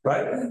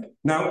 right?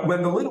 Now,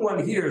 when the little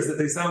one hears that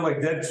they sound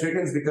like dead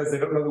chickens because they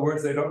don't know the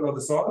words, they don't know the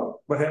song,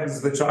 what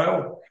happens to the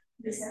child?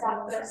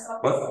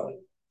 What?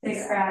 They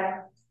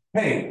cry.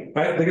 Pain,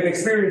 right? They're going to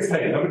experience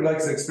pain. Nobody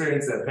likes to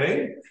experience that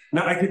pain.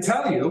 Now, I can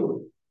tell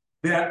you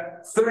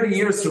that 30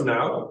 years from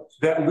now,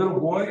 that little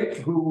boy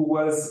who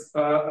was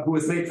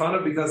made fun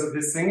of because of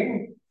his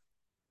singing,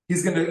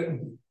 he's going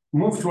to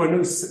move to a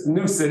new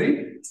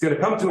city. He's going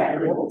to come to a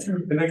world,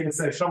 and they're going to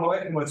say, "Shalom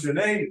Aleichem, what's your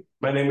name?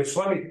 My name is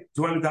Shlomi. Do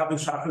you want to daven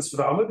Shachris for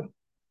the Amud?"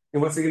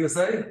 And what's he going to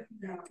say?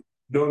 No.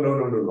 I don't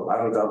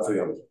daven for the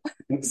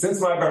Amud.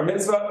 Since my bar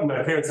mitzvah,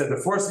 my parents had to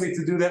force me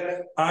to do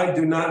that. I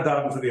do not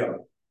daven for the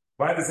Amud.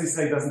 Why does he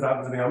say he doesn't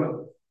daven for the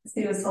Amud?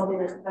 He was told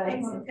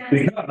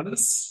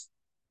Because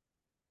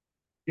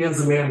he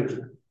has a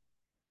manager.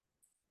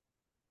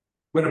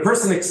 When a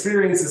person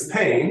experiences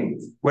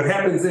pain, what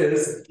happens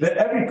is that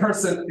every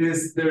person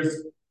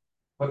there's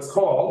what's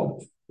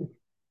called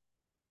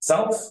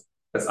self.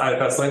 That's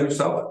IFS language,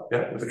 self,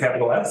 yeah, with a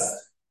capital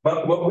S.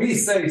 But what we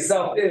say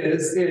self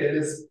is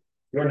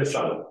your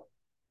neshama.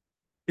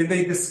 If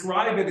they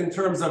describe it in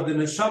terms of the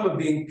neshama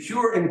being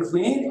pure and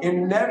clean, it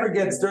never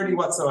gets dirty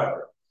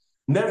whatsoever.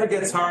 Never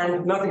gets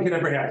harmed, nothing can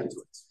ever happen to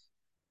it.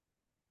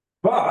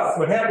 But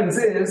what happens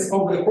is,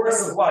 over the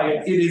course of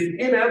life, it is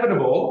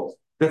inevitable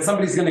that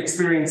somebody's going to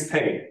experience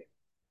pain.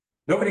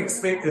 Nobody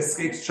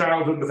escapes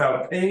childhood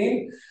without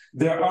pain.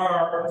 We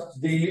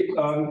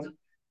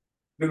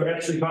were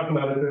actually talking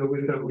about it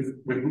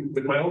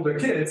with my older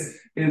kids,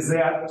 is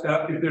that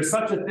if there's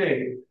such a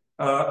thing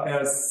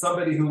as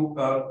somebody who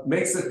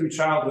makes it through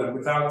childhood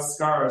without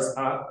scars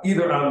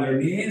either on their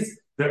knees,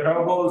 their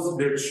elbows,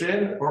 their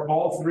chin, or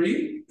all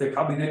three, they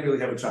probably didn't really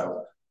have a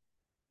childhood.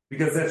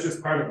 Because that's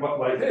just part of what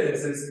life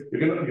is you're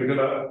gonna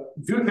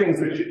do things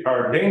which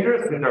are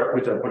dangerous,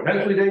 which are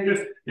potentially dangerous.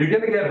 You're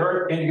gonna get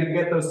hurt, and you're gonna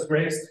get those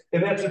scrapes,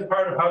 and that's just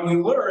part of how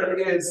you learn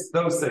is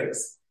those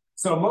things.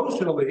 So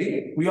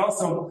emotionally, we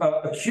also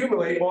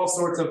accumulate all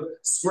sorts of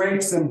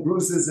scrapes and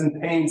bruises and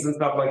pains and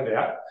stuff like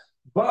that.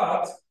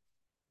 But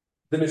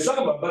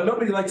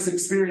nobody likes to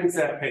experience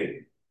that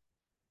pain.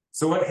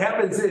 So what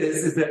happens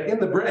is that in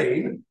the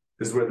brain,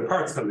 this is where the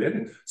parts come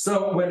in.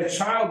 So when a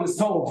child is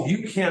told,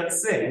 you can't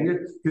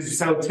sing because you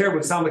sound terrible,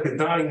 you sound like a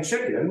dying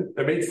chicken,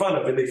 they're made fun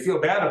of and they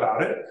feel bad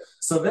about it.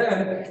 So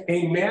then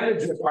a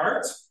manager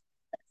part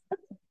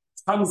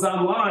comes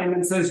online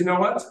and says, you know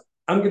what?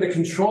 I'm going to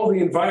control the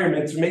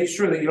environment to make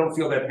sure that you don't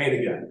feel that pain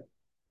again.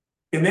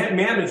 And that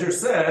manager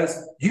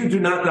says, you do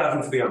not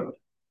daven for the Amud.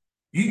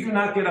 You do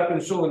not get up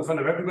and shul in front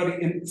of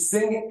everybody and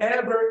sing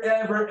ever.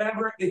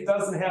 It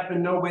doesn't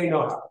happen, no way,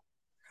 no how.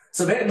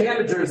 So that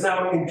manager is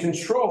now in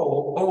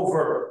control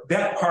over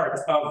that part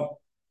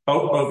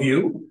of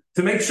you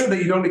to make sure that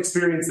you don't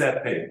experience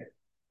that pain.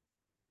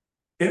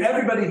 And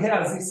everybody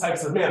has these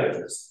types of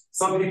managers.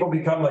 Some people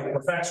become like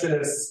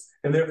perfectionists,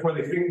 and therefore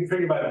they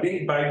figure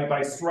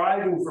by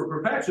striving for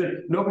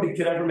perfection, nobody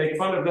could ever make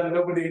fun of them,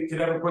 nobody could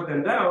ever put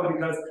them down,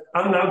 because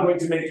I'm now going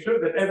to make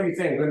sure that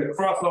everything, I'm going to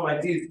cross all my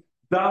T's,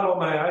 dot all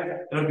my I's,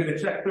 and I'm going to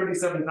check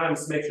 37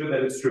 times to make sure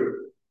that it's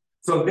true.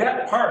 So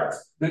that part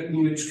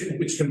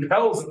which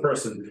compels a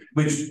person,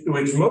 which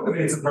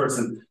motivates a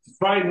person to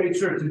try and make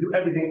sure to do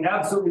everything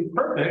absolutely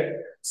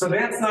perfect, so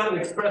that's not an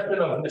expression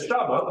of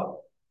neshama,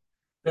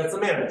 that's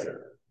a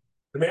manager.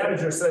 The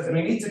manager says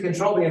we need to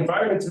control the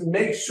environment to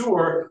make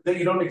sure that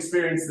you don't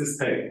experience this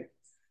pain.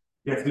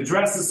 You have to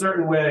dress a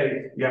certain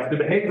way, you have to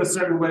behave a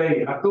certain way,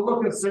 you have to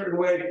look a certain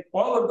way,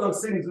 all of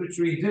those things which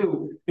we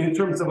do in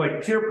terms of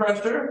like peer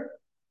pressure.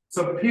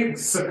 So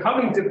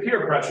succumbing to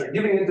peer pressure,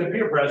 giving into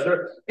peer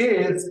pressure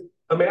is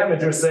a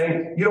manager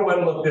saying, you don't want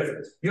to look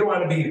different. You don't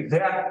want to be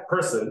that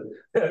person.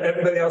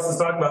 Everybody else is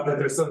talking about that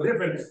they're so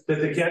different that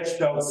they can't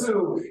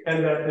sue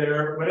and that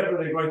they're whatever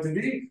they're going to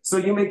be. So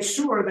you make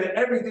sure that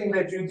everything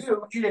that you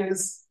do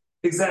is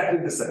exactly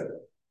the same.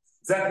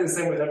 Exactly the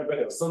same with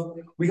everybody else. So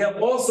we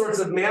have all sorts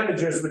of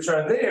managers which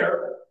are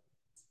there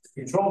to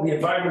control the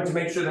environment to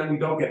make sure that we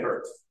don't get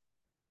hurt.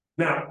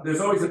 Now,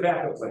 there's always a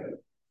backup plan.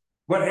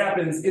 What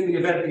happens in the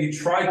event that you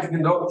try to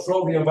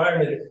control the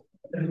environment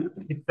and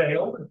you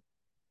failed?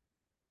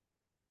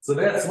 So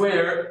that's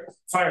where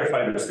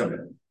firefighters come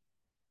in.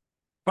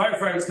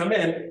 Firefighters come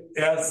in,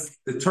 as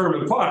the term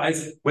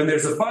implies, when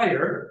there's a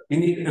fire, you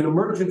need an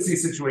emergency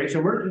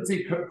situation.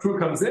 Emergency crew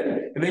comes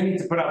in, and they need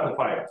to put out the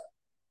fire.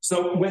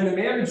 So when the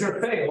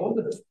manager failed,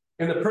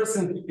 and the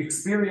person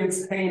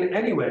experienced pain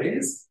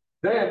anyways,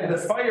 then the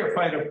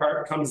firefighter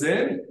part comes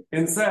in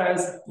and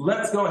says,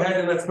 let's go ahead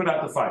and let's put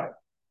out the fire.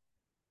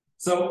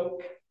 So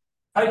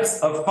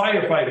types of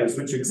firefighters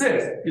which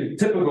exist,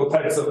 typical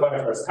types of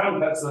firefighters,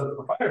 common types of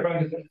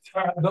firefighters,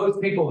 are those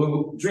people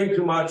who drink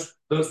too much,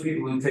 those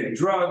people who take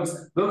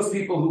drugs, those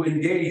people who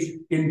engage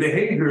in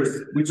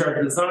behaviors which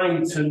are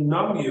designed to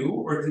numb you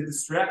or to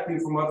distract you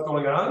from what's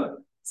going on.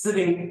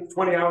 Sitting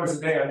 20 hours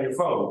a day on your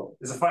phone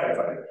is a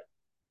firefighter.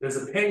 There's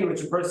a pain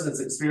which a person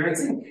is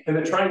experiencing, and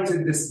they're trying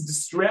to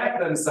distract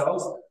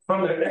themselves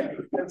from their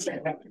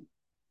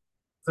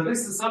So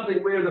this is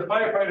something where the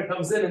firefighter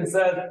comes in and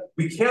says,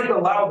 we can't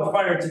allow the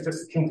fire to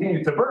just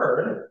continue to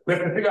burn. We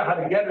have to figure out how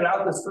to get it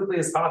out as quickly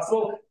as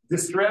possible.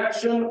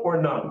 Distraction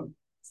or none.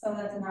 So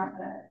that's not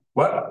good.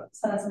 What?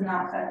 So that's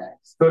not good.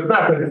 So it's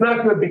not good. It's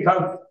not good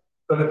because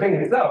of the thing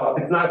itself.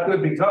 It's not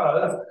good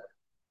because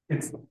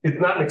it's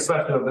not an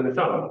expression of the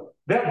neshama.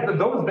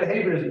 Those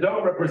behaviors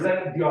don't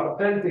represent the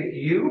authentic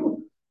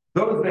you.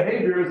 Those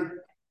behaviors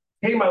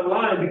came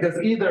online because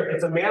either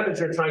it's a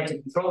manager trying to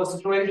control the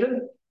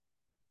situation.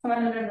 All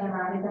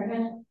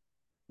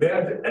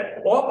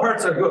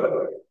parts are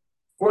good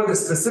for the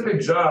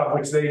specific job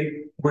which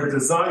they were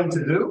designed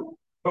to do,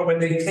 but when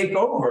they take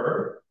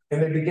over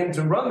and they begin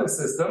to run the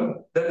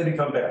system, then they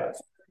become bad.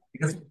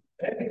 Because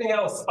anything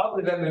else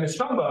other than the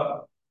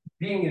neshama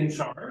being in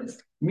charge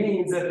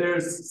means that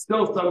there's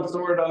still some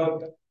sort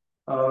of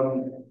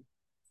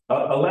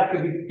a lack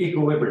of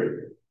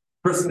equilibrium.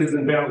 Person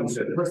isn't balanced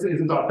yet. The person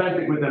isn't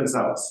authentic with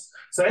themselves.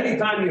 So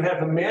anytime you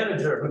have a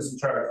manager who's in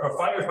charge or a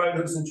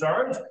firefighter who's in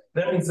charge,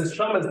 that means the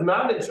shama is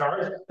not in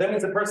charge. That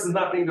means the person's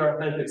not being their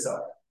authentic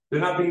self.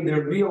 They're not being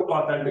their real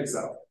authentic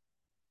self.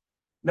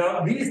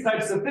 Now, these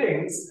types of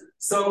things,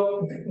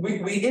 so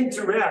we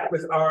interact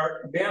with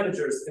our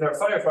managers and our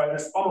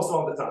firefighters almost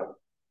all the time.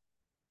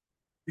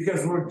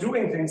 Because we're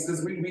doing things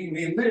because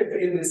we live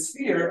in this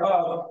fear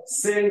of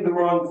saying the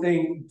wrong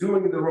thing,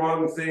 doing the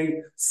wrong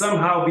thing,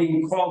 somehow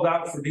being called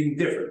out for being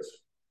different.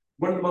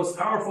 One of the most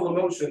powerful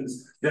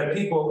emotions that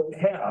people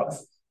have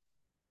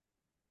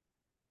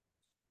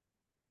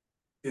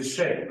is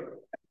shame.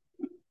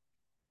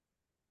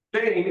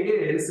 Shame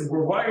is,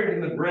 we're wired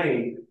in the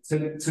brain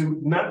to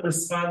not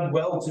respond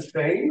well to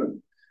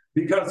shame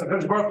because the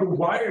Baruch Hu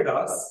wired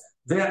us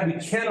that we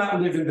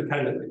cannot live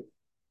independently.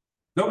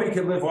 Nobody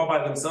can live all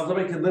by themselves.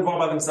 Nobody can live all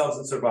by themselves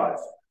and survive.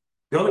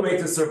 The only way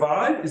to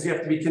survive is you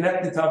have to be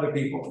connected to other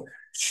people.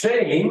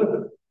 Shame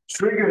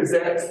triggers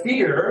that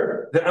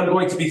fear that I'm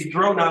going to be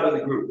thrown out of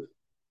the group.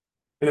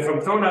 And if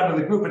I'm thrown out of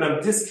the group and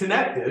I'm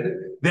disconnected,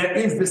 that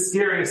is the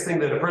scariest thing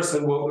that a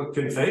person will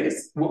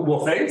face.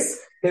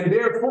 And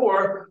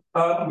therefore,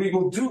 we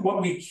will do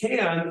what we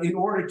can in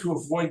order to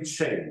avoid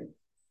shame.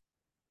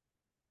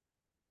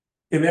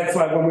 And that's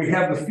why when we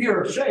have the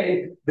fear of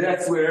shame,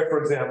 that's where,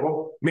 for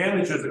example,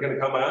 managers are going to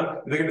come on.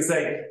 They're going to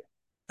say,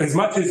 as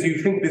much as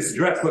you think this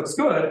dress looks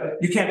good,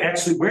 you can't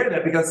actually wear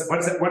that because what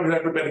is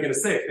everybody going to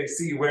say if they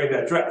see you wearing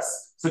that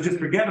dress? So just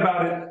forget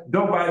about it.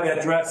 Don't buy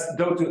that dress.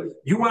 Don't do it.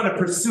 You want to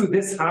pursue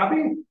this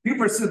hobby? You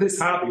pursue this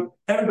hobby.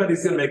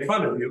 Everybody's going to make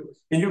fun of you.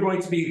 And you're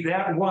going to be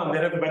that one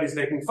that everybody's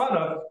making fun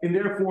of. And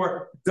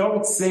therefore,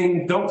 don't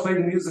sing, don't play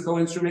the musical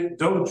instrument,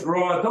 don't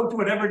draw, don't do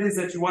whatever it is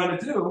that you want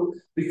to do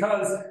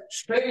because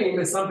shame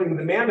is something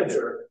the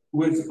manager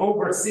who is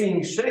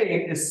overseeing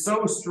shame is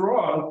so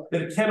strong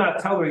that it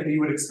cannot tolerate that you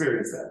would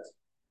experience that.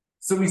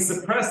 So we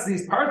suppress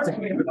these parts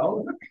of it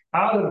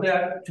out of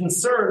that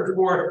concern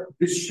for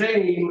the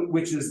shame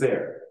which is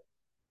there.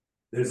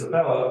 There's a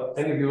fellow,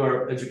 any of you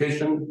are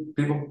education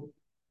people?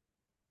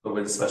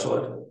 Over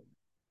special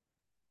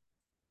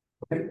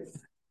ed? Okay.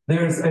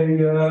 There's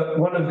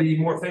one of the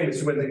more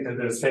famous,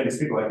 there's famous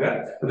people like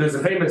that, but there's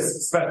a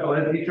famous special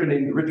ed teacher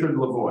named Richard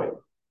Lavoie.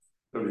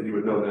 Some of you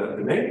would know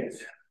the name.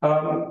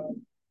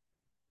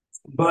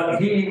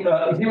 But he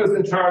was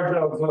in charge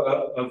of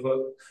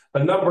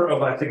a number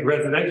of, I think,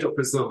 residential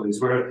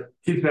facilities where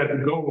kids had to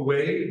go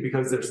away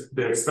because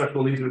their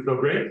special needs were so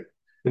great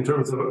in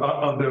terms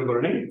of their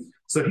learning.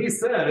 So he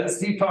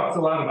talks a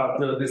lot about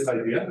this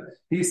idea.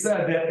 He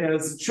said that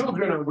as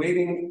children are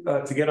waiting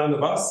to get on the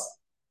bus,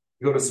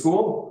 to go to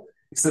school,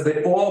 he said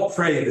they all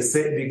pray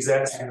the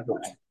exact same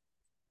thing.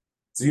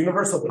 It's a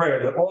universal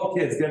prayer that all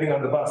kids getting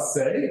on the bus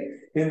say,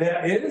 and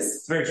that is,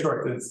 it's very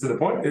short, it's to the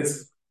point,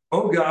 it's,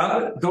 oh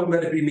God, don't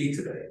let it be me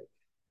today.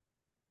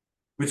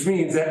 Which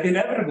means that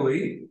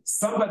inevitably,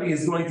 somebody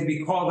is going to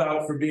be called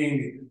out for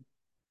being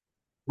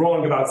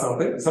wrong about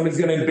something. Somebody's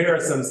going to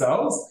embarrass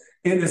themselves.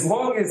 And as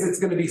long as it's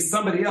going to be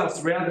somebody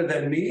else rather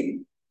than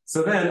me,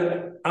 so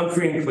then I'm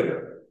free and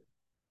clear.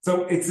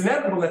 So it's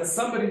inevitable that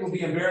somebody will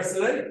be embarrassed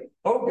today.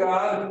 Oh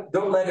God,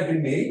 don't let it be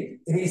me.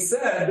 And he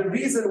said the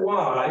reason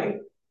why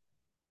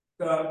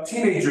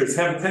teenagers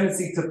have a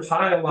tendency to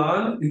pile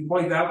on and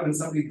point out when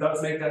somebody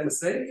does make that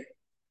mistake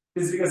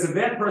is because if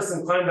that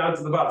person climbed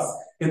onto the bus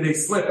and they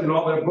slipped and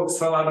all their books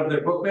fell out of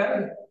their book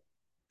bag,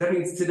 that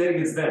means today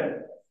is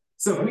them.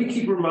 So if we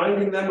keep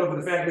reminding them of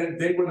the fact that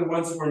they were the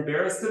ones who were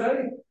embarrassed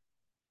today,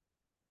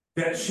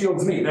 that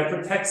shields me, that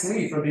protects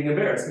me from being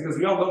embarrassed because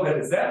we all know that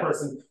it's that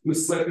person who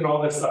slipped and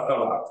all their stuff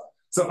fell out.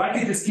 So if I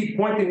could just keep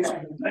pointing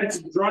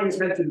attention, drawing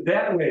attention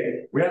that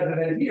way rather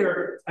than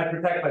here, I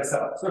protect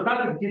myself. So it's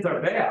not that the kids are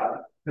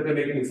bad that they're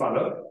making fun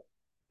of.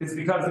 It's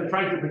because they're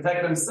trying to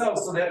protect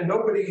themselves so that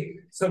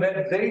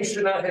they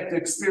should not have to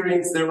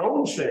experience their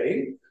own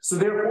shame. So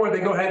therefore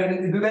they go ahead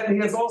and do that. And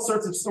he has all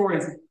sorts of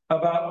stories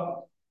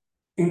about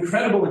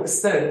incredible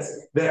extent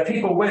that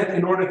people went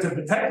in order to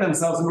protect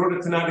themselves in order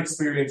to not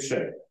experience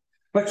shame.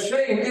 But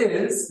shame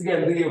is,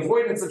 again, the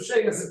avoidance of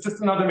shame is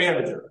just another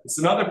manager. It's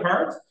another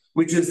part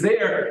which is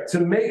there to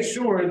make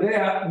sure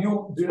that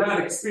you do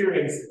not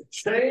experience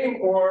shame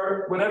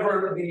or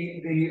whatever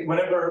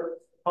whatever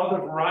other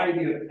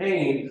variety of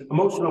pain,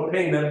 emotional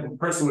pain that a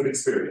person would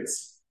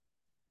experience.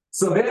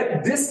 So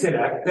that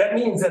disconnect, that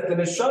means that the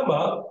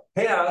neshama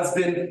has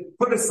been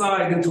put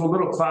aside into a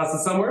little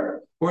closet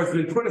somewhere, or it's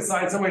been put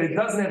aside somewhere and it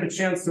doesn't have a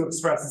chance to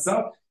express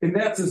itself. And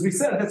that's, as we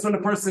said, that's when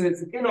a person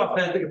is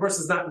inauthentic, a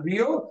person is not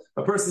real,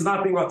 a person is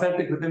not being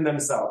authentic within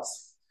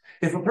themselves.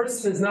 If a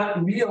person is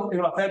not real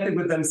and authentic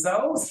with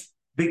themselves,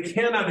 they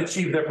cannot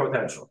achieve their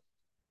potential.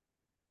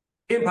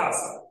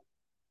 Impossible.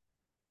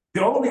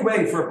 The only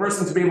way for a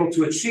person to be able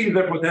to achieve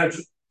their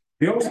potential,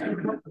 the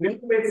only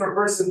way for a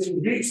person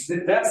to reach the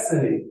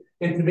destiny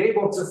and to be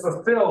able to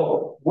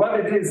fulfill what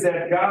it is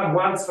that God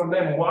wants from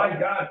them, why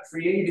God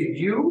created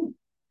you,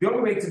 the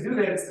only way to do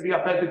that is to be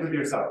authentic with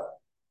yourself.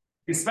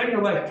 If you spend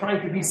your life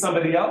trying to be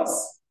somebody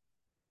else,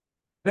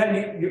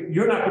 then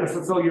you're not going to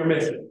fulfill your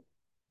mission.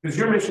 Because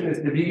your mission is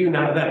to be you,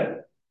 not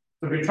them.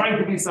 So if you're trying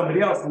to be somebody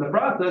else in the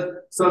process,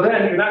 so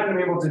then you're not going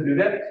to be able to do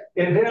that.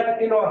 And that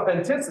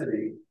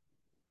inauthenticity,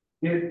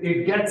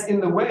 it gets in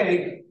the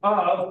way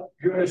of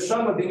your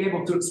neshama being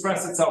able to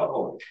express itself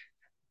fully.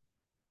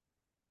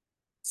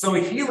 So a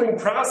healing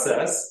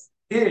process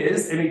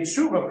is, and a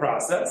teshuvah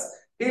process,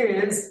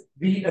 is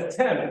the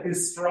attempt,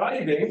 is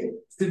striving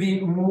to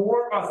be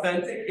more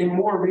authentic and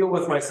more real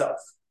with myself.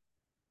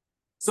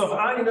 So if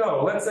I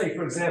know, let's say,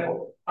 for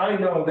example, I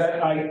know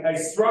that I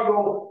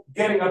struggle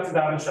getting up to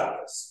daven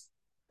Shabbos.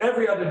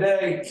 Every other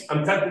day,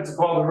 I'm tempted to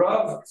call the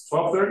Rav. It's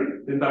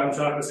 12:30. Didn't daven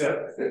Shabbos yet.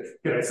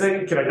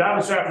 Can I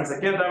daven Shabbos? I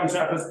can't daven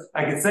Shabbos.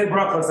 I can say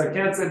brachos. I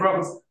can't say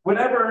brachos.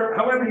 Whatever,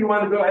 however you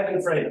want to go ahead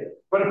and frame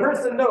it. But a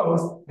person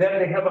knows that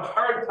they have a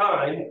hard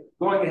time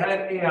going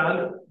ahead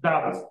and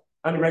daven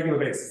on a regular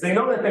basis. They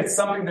know that that's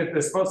something that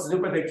they're supposed to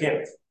do, but they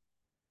can't.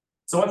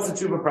 So what's the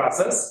teshuvah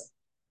process?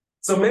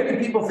 So many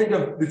people think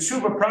of the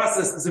teshuvah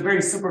process as a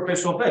very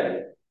superficial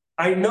thing.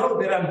 I know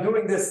that I'm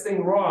doing this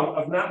thing wrong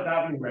of not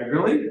davening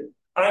regularly.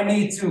 I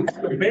need to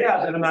bear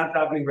that I'm not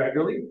davening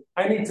regularly.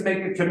 I need to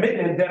make a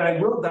commitment that I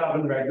will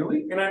daven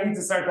regularly, and I need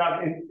to start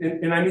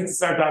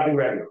davening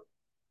regularly.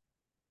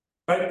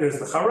 Right? There's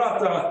the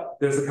charata,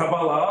 there's the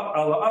kabbalah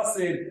ala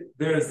asid,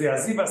 there's the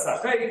aziva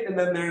sachet, and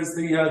then there's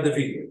the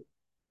vidya.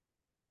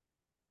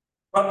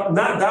 But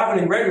not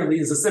davening regularly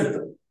is a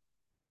symptom.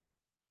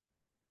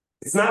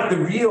 It's not the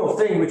real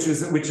thing, which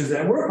is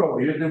at work over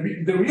here.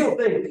 The real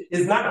thing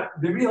is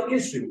not the real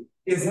issue.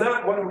 Is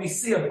not what we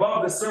see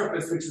above the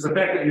surface, which is the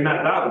fact that you're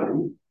not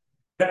davening.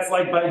 That's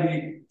like by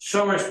the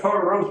shoresh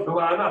porosh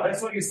b'la'ana.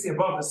 That's what you see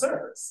above the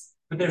surface.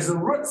 But there's a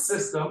root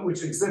system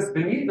which exists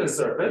beneath the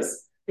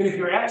surface, and if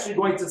you're actually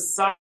going to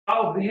solve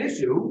the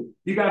issue,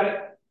 you got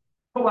to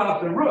pull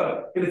out the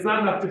root, and it's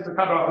not enough just to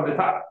cut it off at the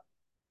top.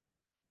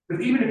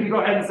 Because even if you go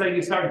ahead and say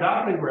you start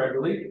davening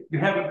regularly, you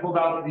haven't pulled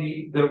out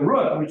the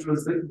root, which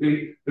was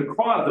the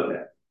cause of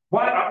that.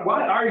 Why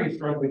are you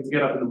struggling to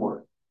get up in the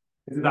morning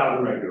and to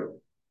daven regularly?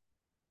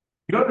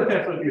 You know that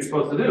that's what you're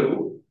supposed to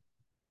do.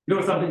 You know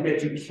it's something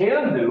that you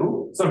can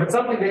do. So if it's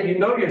something that you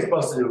know you're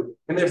supposed to do,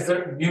 and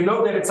you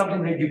know that it's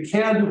something that you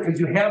can do because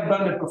you have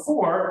done it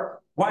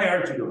before, why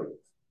aren't you doing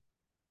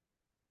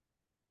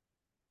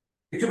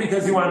it? It could be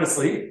because you want to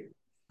sleep,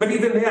 but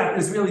even that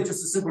is really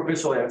just a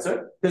superficial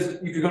answer,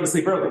 because you could go to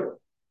sleep earlier.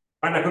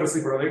 Why not go to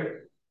sleep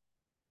earlier?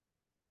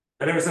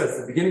 I never said it's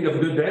the beginning of a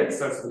good day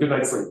starts with a good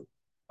night's sleep.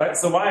 Right?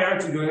 So why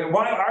aren't you doing it?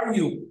 Why are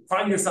you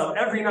finding yourself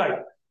every night?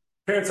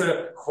 Parents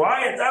are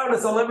quiet down.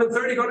 It's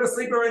 11:30. Go to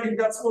sleep already. You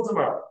got school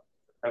tomorrow.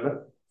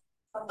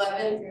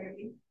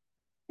 11:30.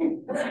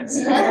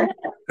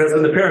 That's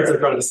when the parents are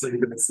trying to sleep.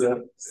 And it's, so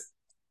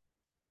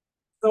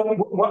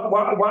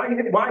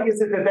why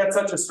is it that that's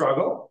such a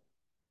struggle?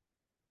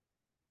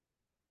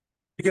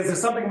 Because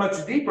there's something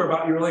much deeper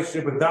about your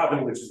relationship with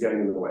davening which is getting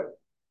in the way.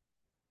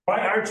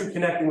 Why aren't you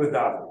connecting with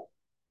davening?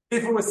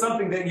 If it was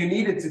something that you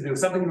needed to do,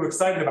 something you were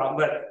excited about,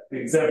 but the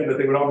example that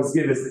they would always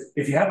give is,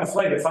 if you have a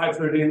flight at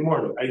 5:30 in the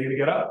morning, are you going to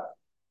get up?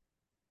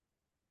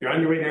 You're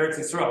on your way to Eretz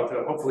Yisrael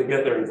to hopefully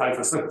get there in time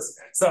for service.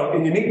 So,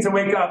 and you need to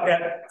wake up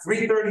at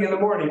 3:30 in the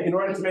morning in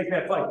order to make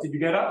that flight. Did you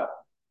get up?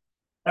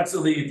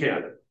 Absolutely you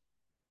can.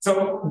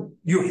 So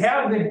you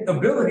have the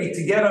ability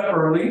to get up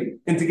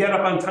early and to get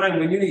up on time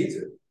when you need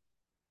to.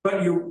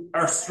 But you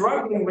are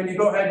struggling when you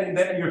go ahead and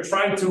then you're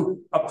trying to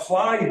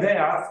apply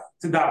that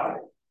to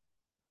davening.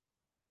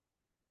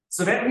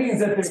 So that means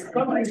that there's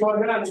something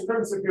going on in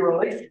terms of your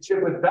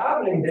relationship with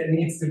davening that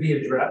needs to be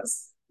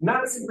addressed,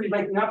 not simply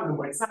waking up in the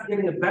morning. It's not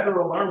getting a better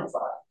alarm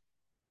clock.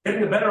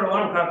 Getting a better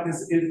alarm clock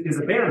is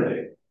a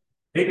band-aid.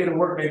 Maybe it'll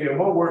work, maybe it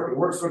won't work. It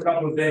works for a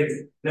couple of days.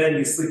 Then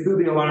you sleep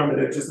through the alarm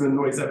and it just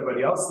annoys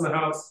everybody else in the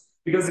house.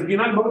 Because if you're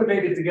not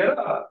motivated to get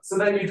up, so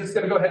then you're just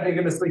going to go ahead and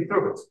you're going to sleep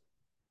through it.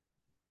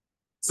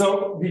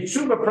 So the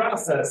teshuvah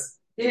process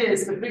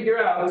is to figure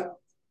out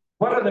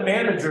what are the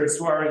managers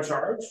who are in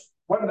charge,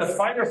 what are the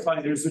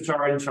firefighters which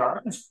are in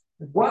charge,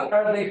 what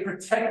are they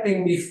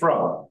protecting me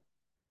from?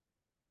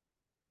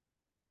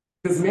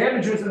 Because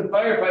managers and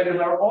firefighters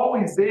are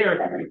always there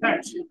to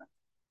protect you.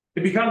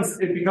 it becomes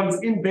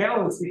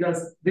imbalanced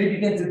because they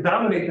begin to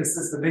dominate the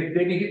system.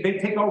 They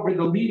take over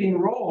the leading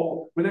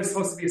role when they're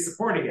supposed to be a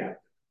supporting actor.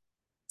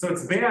 So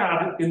it's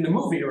bad in the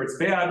movie or it's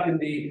bad in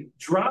the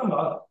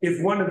drama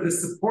if one of the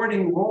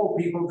supporting role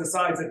people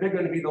decides that they're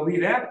going to be the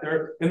lead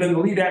actor, and then the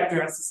lead actor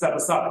has to step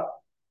aside.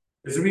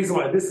 There's a reason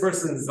why this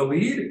person is the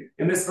lead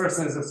and this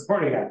person is a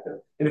supporting actor.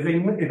 And if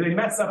they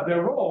mess up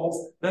their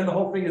roles, then the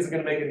whole thing isn't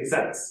going to make any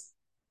sense.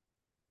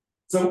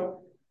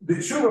 So the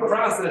Teshuvah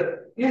process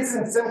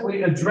isn't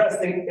simply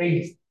addressing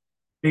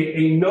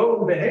a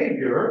known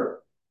behavior.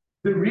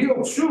 The real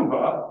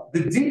Teshuvah,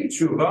 the deep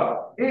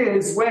Teshuvah,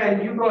 is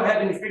when you go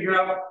ahead and figure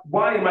out,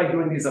 why am I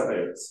doing these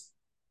Averas?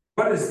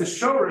 What is the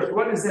shorish?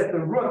 What is at the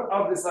root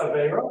of this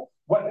Avera?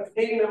 What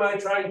pain am I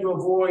trying to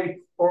avoid?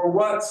 Or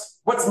what's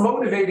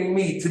motivating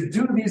me to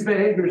do these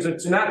behaviors or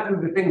to not do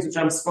the things which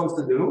I'm supposed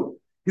to do?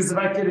 Because if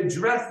I could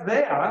address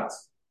that,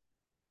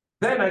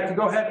 then I could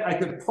go ahead, I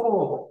could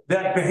pull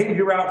that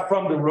behavior out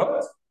from the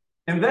root.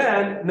 And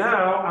then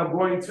now I'm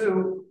going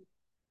to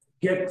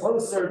get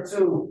closer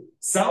to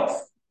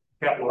self,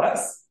 capital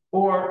S,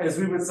 or as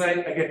we would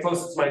say, I get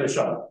closer to my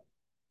neshama.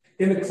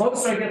 And the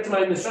closer I get to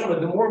my neshama,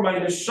 the more my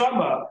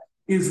neshama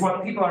is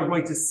what people are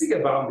going to see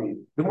about me.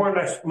 The more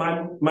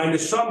my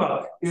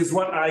neshama is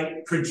what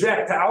I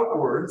project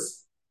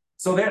outwards.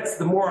 So that's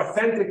the more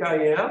authentic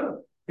I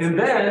am. And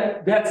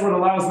then that's what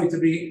allows me to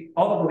be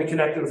ultimately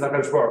connected with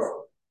HaKadosh Baruch Hu.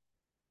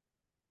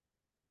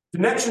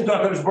 Connection to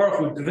HaKadosh Baruch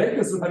Hu,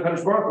 Dvekus with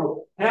HaKadosh Baruch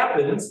Hu,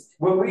 happens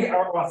when we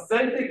are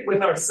authentic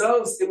with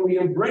ourselves and we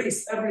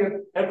embrace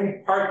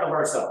every part of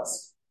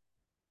ourselves.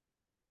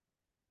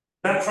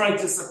 Not trying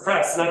to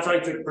suppress, not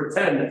trying to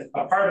pretend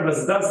a part of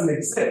us doesn't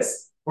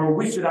exist or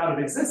wish it out of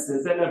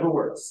existence. That never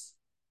works.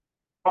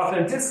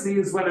 Authenticity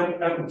is when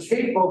I'm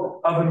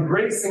capable of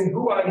embracing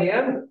who I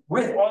am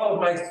with all of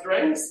my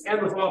strengths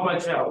and with all of my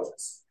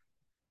challenges.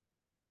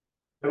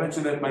 I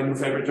mentioned that my new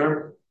favorite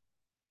term,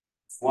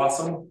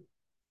 Flawsome.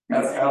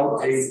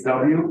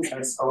 Flawsome.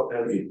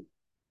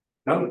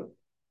 No?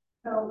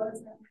 No, what's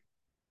that?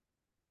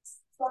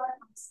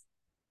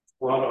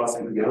 Well,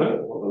 awesome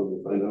together. Hold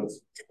on, find out.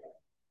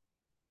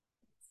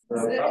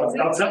 Is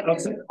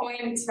it a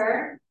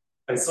pointer?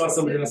 I saw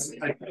somebody else.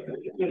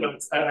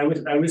 I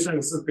wish I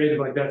was so creative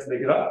like that to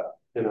make it up,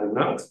 and I'm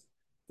not.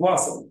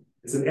 Flawsome.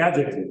 It's an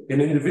adjective. An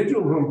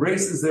individual who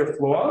embraces their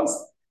flaws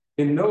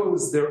and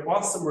knows they're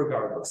awesome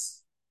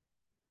regardless.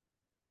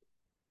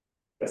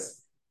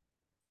 Yes.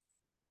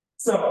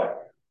 So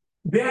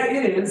that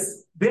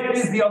is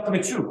the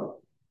ultimate Teshuvah.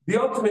 The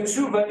ultimate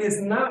Teshuvah is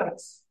not,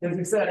 as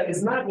we said,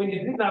 is not when you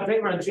did not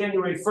favor on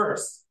January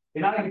 1st,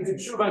 and now you did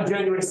Teshuvah on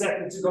January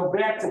 2nd to go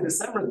back to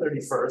December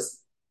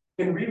 31st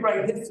and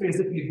rewrite history as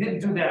if you didn't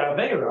do that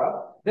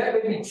Avera.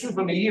 That may be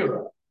Teshuvah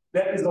Meira.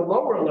 That is a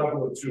lower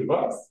level of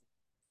Teshuvah.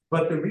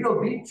 But the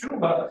real deep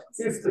Teshuvah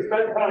is to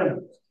spend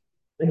time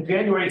on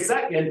January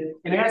 2nd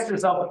and ask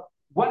yourself,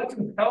 what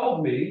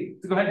compelled me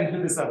to go ahead and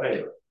do this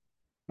Avera?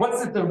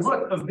 What's at the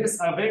root of this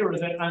Avera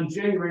that on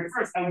January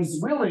 1st I was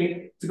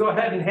willing to go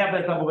ahead and have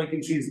that double bacon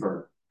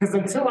cheeseburger? Because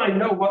until I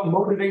know what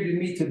motivated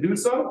me to do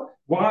so,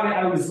 why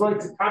I was willing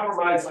to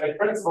compromise my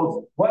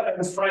principles, what I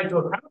was trying to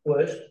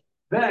accomplish,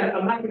 then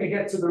I'm not going to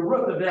get to the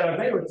root of that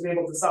Avera to be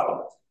able to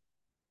solve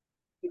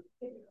it.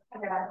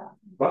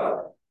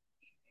 What?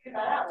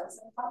 Yeah,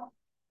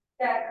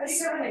 could you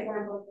give an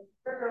example?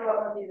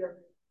 What would be the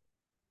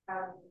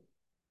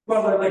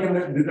Well,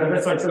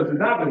 that's why I chose the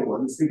davening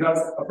ones, because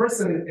a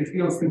person it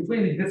feels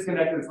completely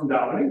disconnected from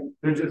davening.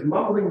 They're just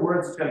mumbling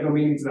words which have no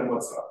meaning to them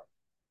whatsoever.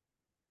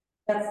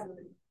 That's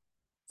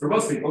For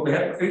most people, they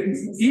have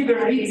either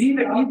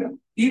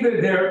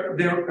they're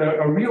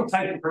a real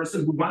type of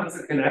person who wants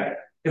to connect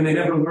and they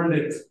never learned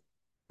it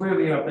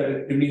clearly enough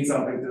that it means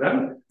something to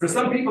them. For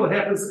some people, it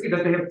happens to be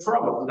that they have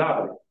trouble with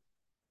davening.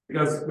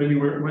 Because when you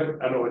were,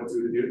 I don't know what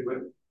to do, but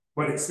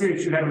what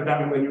experience you had with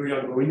davening when you were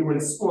young, but when you were in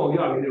school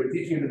young and they were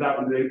teaching you to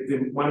daven, they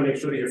want to make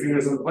sure that your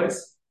fingers are in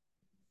place.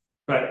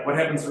 But what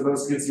happens for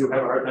those kids who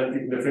have a hard time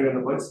keeping their finger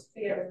in place?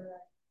 they get rid of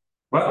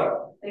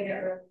What? They get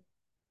rid of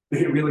They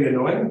get really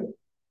annoying?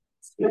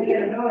 They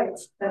get annoyed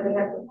that they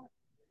have to,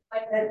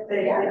 like that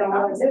they don't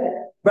want to do it.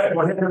 But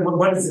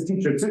what does the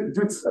teacher do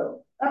to them?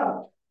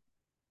 Oh.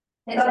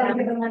 They don't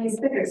give them any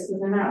stickers because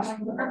they're not.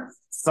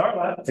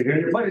 Sarla, finger in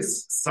your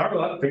place.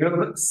 Sarla, finger in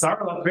the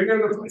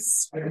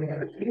place.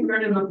 Finger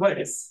in the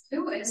place.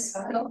 Who is?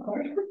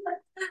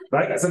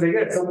 Right? So they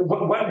get so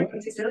what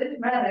It's really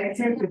dramatic.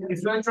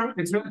 it's really true.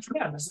 It's really true.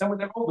 Understand when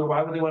they're older,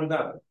 why would they want to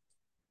die?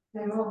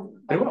 They won't.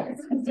 They won't.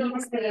 You don't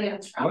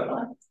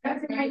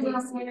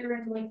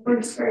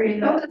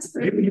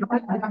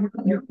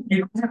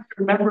have to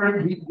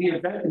remember the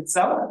event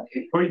itself,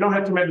 or you don't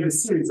have to remember the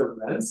series of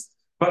events.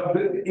 But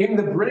in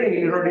the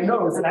brain, it already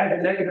knows that I have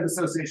a negative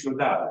association with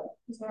that.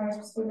 So I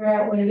just figure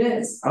out what it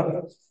is.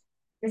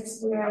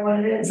 Just figure out what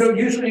it is. So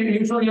usually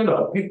you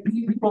know,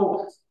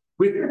 people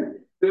with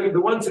the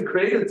ones who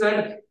created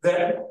that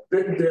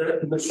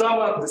the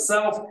Shama, the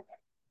self,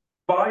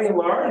 by and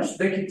large,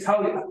 they can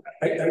tell you.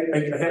 I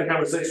had a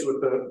conversation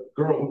with a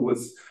girl who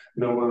was,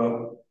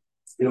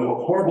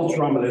 horrible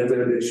trauma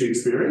that she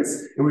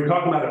experienced, and we're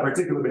talking about a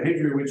particular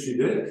behavior which she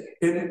did.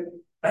 And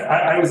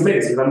I was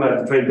amazed because I'm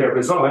not a trained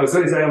therapist at all. I was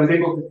amazed that I was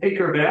able to take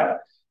her back,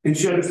 and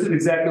she understood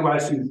exactly why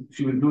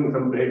she was doing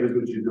some behaviors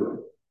that she's doing.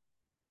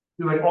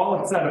 She was like all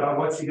upset about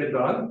what she had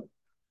done,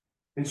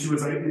 and it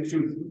was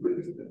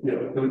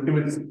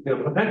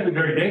potentially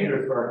very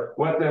dangerous for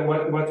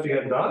what she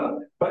had done.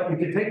 But you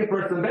can take a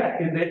person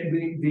back, and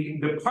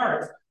the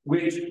part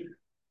which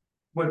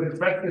was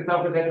expressing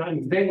itself at that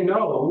time, they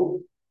know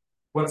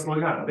what's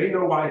going on. They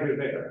know why they're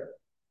there.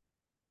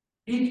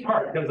 Each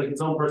part has like its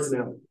own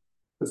personality.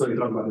 That's what you're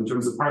talking about in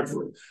terms of parts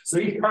work. So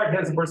each part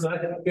has a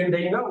personality, and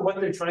they know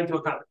what they're trying to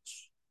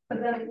accomplish.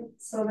 But then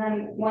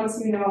once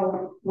you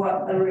know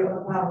what the root of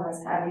the problem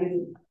is, how do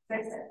you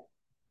fix it?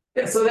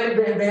 Yeah, so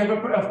they have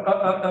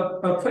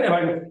a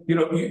plan.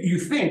 You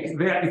think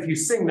that if you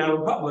sing now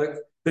in public,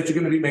 that you're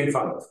going to be made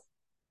fun of.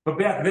 But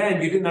back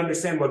then, you didn't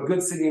understand what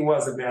good singing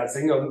was and bad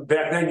singing.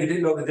 Back then, you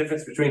didn't know the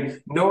difference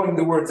between knowing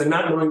the words and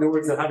not knowing the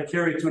words and how to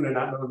carry a tune and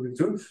not knowing the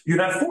tune. You're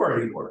not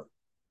 4 anymore.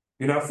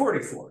 You're not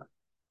 44.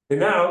 And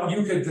now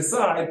you can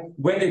decide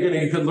when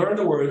you can learn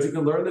the words, you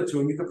can learn the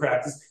tune, you can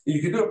practice, and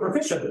you can do it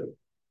proficiently.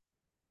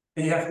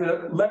 And you have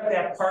to let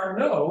that part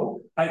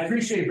know, I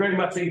appreciate very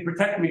much that you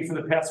protected me for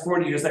the past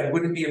 40 years. I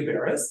wouldn't be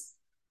embarrassed.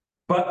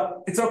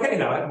 But it's okay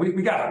now.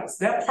 We got this.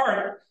 That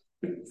part,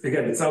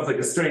 again, it sounds like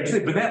a strange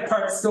thing, but that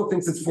part still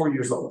thinks it's 4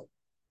 years old.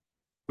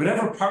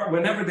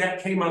 Whenever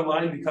that came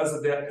online because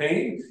of that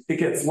pain, it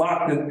gets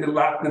locked in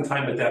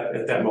time at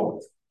that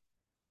moment.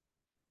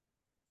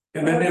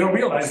 And then they don't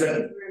realize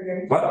that.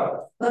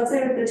 What? Let's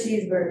say with the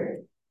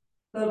cheeseburger.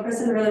 The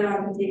person really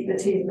wants to eat the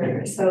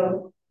cheeseburger,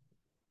 so.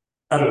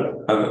 I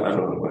don't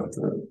know what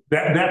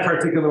that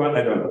particular one.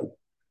 I don't know.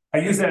 I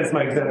use that as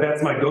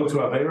that's my go-to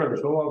avera on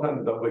the show all the time,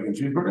 the double bacon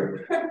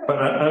cheeseburger. But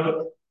I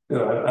don't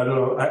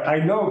know. I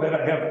know that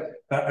I have.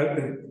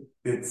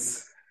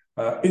 It's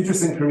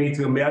interesting for me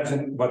to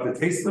imagine what the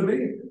taste would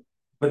be,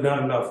 but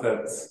not enough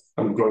that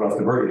I'm going off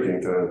the Burger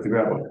King to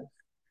grab one.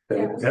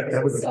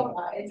 That was so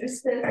not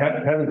interested.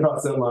 Haven't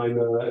crossed that line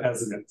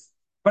as of yet.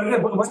 But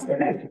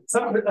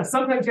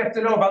sometimes you have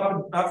to know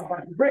about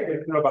the brain. You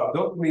have to know about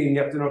dopamine.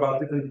 You have to know about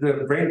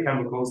the brain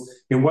chemicals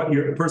and what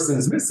your person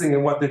is missing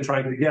and what they're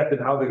trying to get and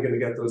how they're going to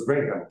get those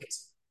brain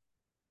chemicals.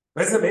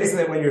 Isn't it amazing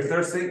that when you're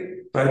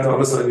thirsty, right, all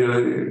of a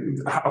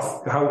sudden,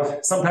 how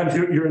sometimes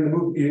you're in the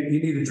mood,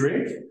 you need a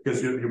drink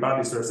because your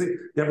body's thirsty.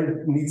 You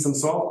ever need some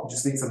salt? You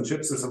just need some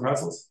chips or some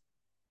pretzels,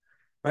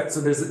 right? So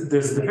there's a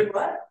different.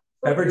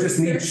 Ever just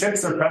need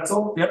chips or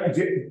pretzel? Yep.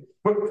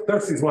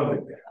 Thirsty is one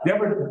thing. You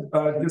ever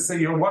just say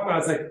you're walking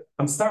around and say,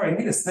 "I'm sorry, I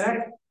need a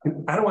snack.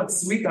 I don't want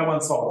sweet. I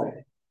want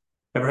salty."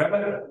 Ever have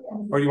that?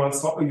 Or you want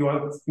salt? You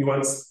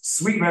want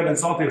sweet rather than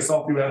salty, or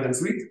salty rather than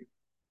sweet?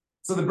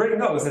 So the brain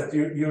knows that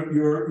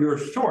you're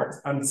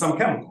short on some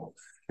chemical.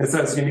 It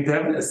says you need to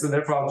have this, and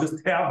therefore I'll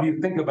just have you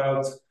think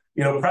about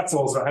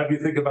pretzels, or have you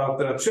think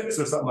about chips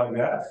or something like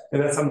that, and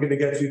that's how I'm going to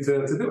get you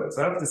to do it.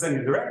 So I don't have to send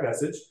you a direct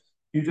message.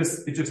 It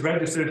just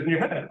registers in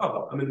your head.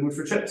 Oh, I'm in the mood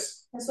for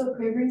chips. That's what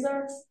cravings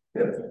are?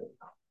 Yeah.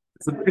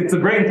 It's the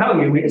brain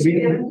telling you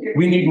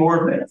we need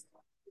more of this.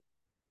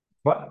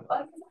 What?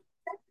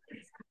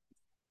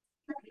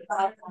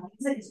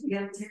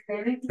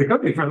 It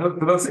could be for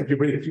those things.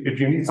 If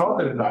you need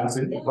salt at a time,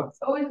 so it's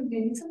always because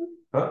you need something.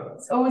 Huh?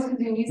 It's always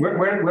because you need something.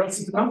 Where else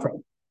does it come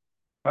from?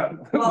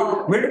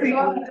 Where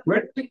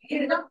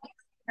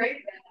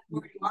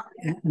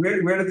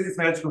do these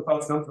magical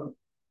thoughts come from?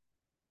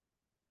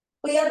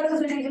 Well, yeah, because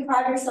when you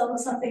deprive yourself of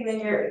something, then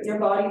your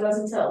body goes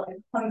into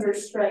hunger,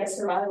 strike,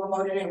 survival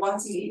mode, and it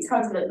wants you to eat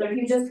tons of it. But if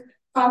you just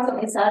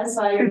constantly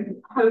satisfy your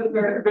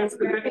hunger, it's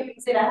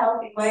in a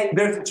healthy way.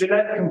 There's a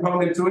genetic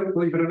component to it,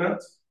 believe it or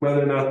not.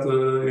 Whether or not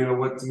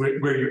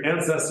where your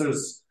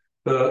ancestors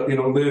lived,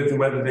 and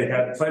whether they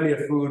had plenty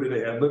of food or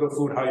they had little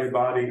food, how your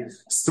body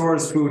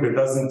stores food or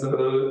doesn't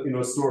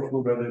store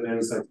food, whether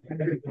there's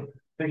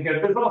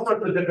there's all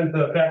sorts of different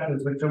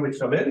factors which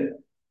come in.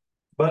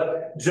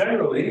 But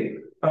generally,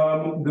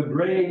 the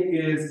brain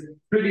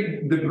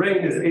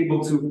is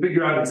able to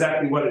figure out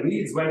exactly what it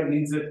needs, when it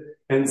needs it,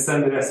 and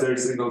send the necessary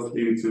signals for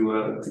you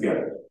to get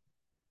it.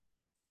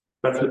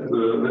 That's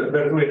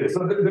the way it is.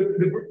 So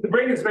the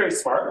brain is very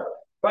smart,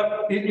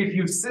 but if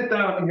you sit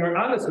down and you're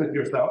honest with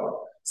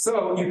yourself,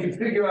 so you can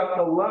figure out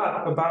a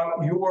lot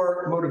about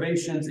your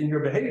motivations and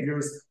your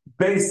behaviors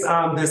based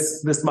on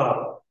this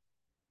model.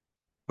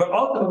 But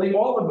ultimately,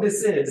 all of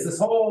this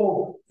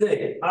whole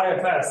thing,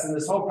 IFS, and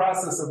this whole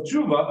process of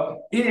Teshuvah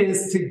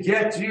is to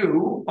get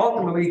you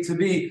ultimately to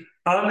be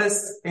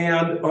honest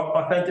and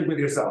authentic with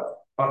yourself.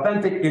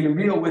 Authentic and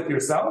real with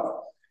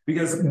yourself.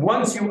 Because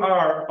once you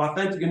are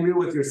authentic and real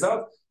with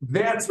yourself,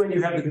 that's when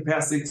you have the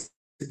capacity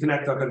to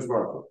connect to HaKadosh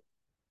Baruch Hu.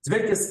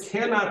 Tzvekas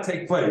cannot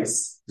take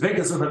place.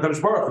 Tzvekas with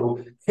HaKadosh Baruch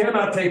Hu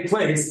cannot take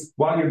place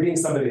while you're being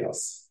somebody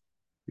else.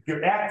 If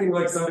you're acting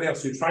like somebody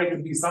else, you're trying to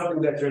be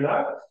something that you're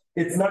not,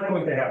 it's not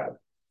going to happen.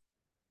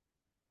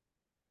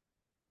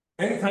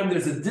 Anytime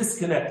there's a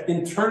disconnect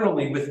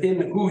internally within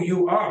who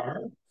you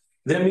are,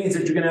 that means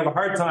that you're going to have a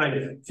hard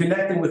time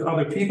connecting with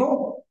other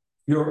people.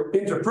 Your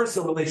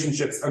interpersonal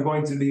relationships are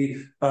going to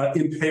be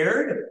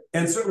impaired,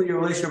 and certainly your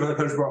relationship with the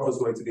Kodesh Baruch Hu is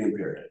going to be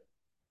impaired.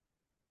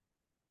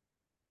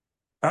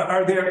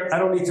 I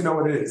don't need to know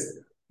what it is.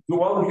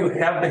 Do all of you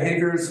have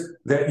behaviors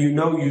that you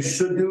know you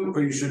should do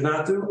or you should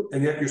not do,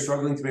 and yet you're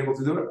struggling to be able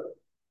to do it?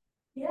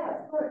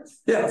 Yeah, of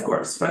course. Yeah, of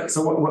course. Right.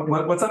 So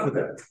what's up with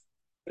that?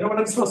 You know what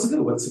I'm supposed to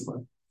do? What's the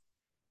point?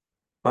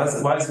 Why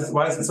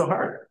is it so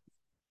hard?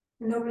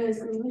 Nobody has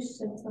a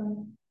relationship.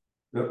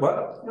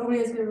 What? Nobody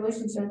has a good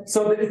relationship.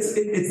 So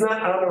it's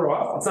not on or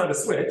off. It's not a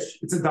switch.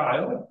 It's a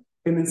dial.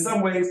 And in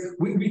some ways,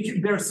 why do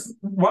you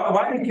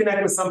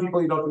connect with some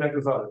people you don't connect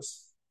with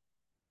others?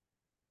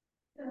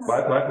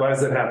 Why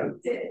does that happen?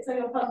 It's like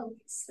a puzzle.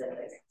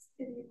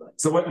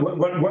 So what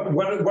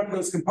are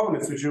those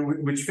components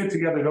which fit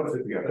together, don't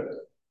fit together?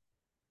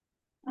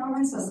 How am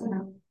I supposed to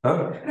know?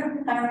 Huh?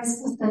 How am I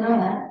supposed to know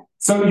that?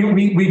 So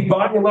we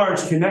by and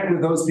large connect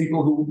with those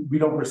people who we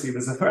don't perceive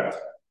as a threat.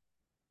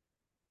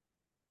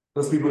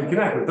 Those people we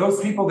connect with, those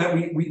people that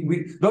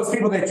those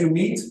people that you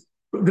meet.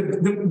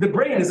 The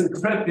brain is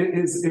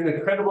an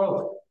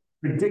incredible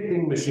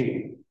predicting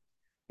machine.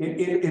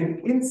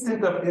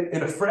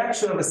 In a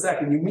fraction of a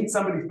second, you meet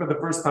somebody for the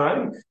first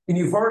time, and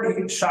you've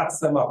already shots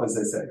them up, as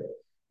they say.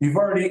 You've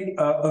already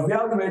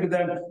evaluated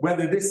them,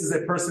 whether this is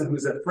a person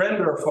who's a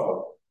friend or a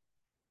foe.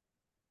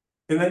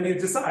 And then you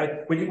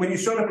decide, when you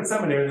showed up at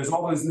seminary, there's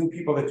all those new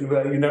people that you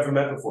never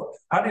met before.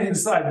 How do you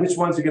decide which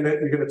ones you're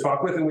gonna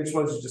talk with and which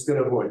ones you're just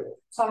gonna avoid?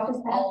 Talk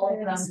with all of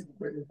them.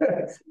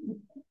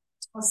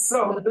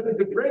 So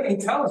the brain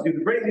tells you,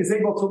 the brain is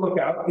able to look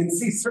out and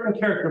see certain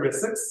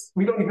characteristics.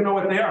 We don't even know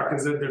what they are,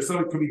 because it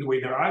could be the way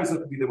their eyes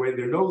look, it could be the way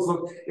their nose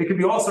look, it could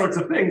be all sorts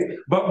of things.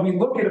 But we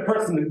look at a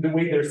person, the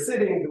way they're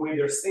sitting, the way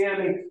they're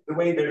standing, the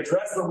way they're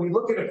dressed. When we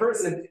look at a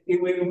person,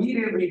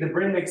 immediately the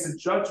brain makes a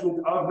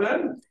judgment of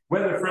them,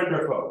 whether friend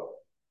or foe.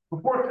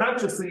 Before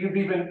consciously you've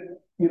even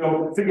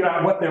figured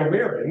out what they're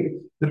wearing,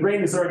 the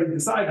brain has already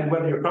decided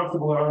whether you're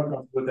comfortable or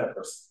uncomfortable with that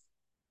person.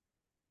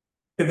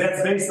 And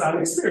that's based on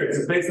experience.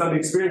 It's based on the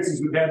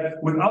experiences we've had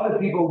with other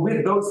people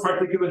with those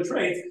particular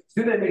traits.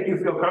 Do they make you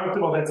feel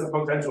comfortable? That's a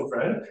potential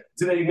friend.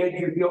 Do they make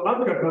you feel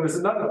uncomfortable? There's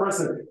another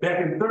person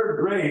back in third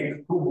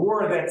grade who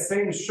wore that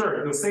same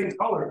shirt, the same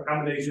color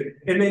combination,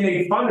 and they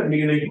made fun of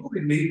me and they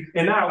bullied me.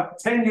 And now,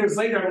 10 years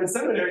later, I'm in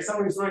seminary,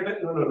 somebody's right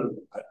there. No.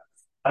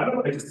 I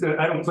don't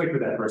click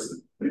with that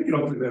person. What do you mean you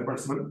don't click with that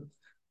person?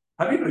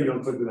 How do you know you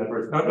don't click with that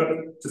person? I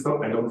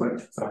don't click.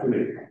 It's not for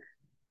me.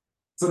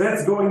 So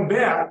that's going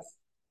back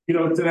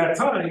to that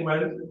time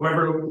when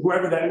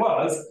whoever that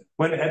was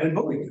went ahead and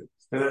bullied you.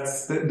 And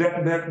that's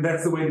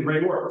the way the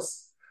brain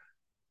works.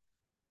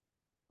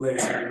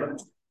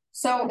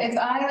 So if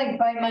I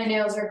bite my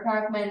nails or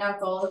crack my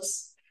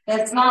knuckles,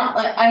 that's not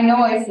I know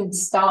I should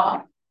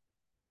stop.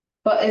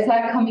 But is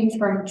that coming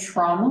from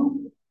trauma?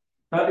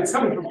 It's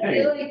coming from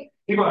pain.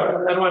 People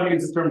I don't want to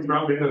use the term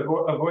trauma,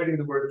 avoiding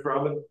the word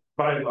trauma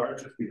by and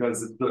large, just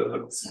because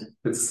it's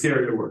a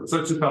scarier word. So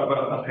it's just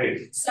about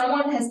pain.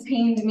 Someone has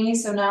pained me,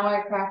 so now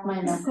I crack my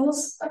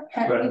knuckles.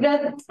 Right.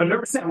 A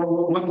nervous head.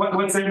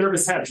 What's a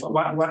nervous head?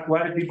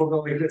 Why do people go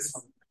like this?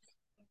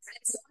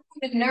 It's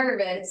not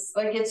nervous.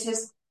 It's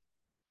just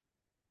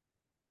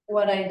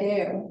what I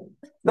do.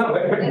 No,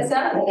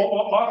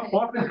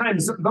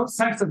 oftentimes those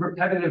types of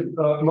repetitive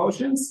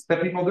motions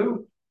that people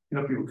do.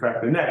 People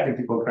crack their neck and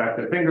people crack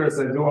their fingers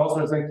and do all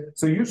sorts of things.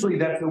 So usually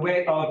that's the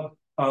way of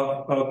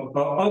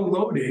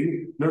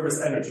unloading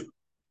nervous energy.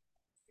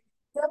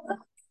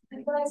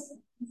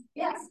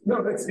 Yes.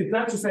 No, it's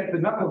not just that the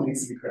knuckle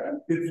needs to be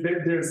cracked.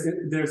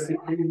 There's a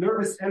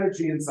nervous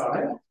energy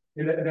inside,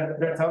 and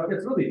that's how it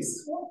gets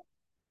released.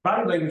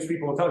 Body language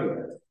people will tell you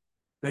that.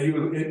 That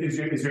you're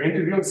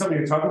interviewing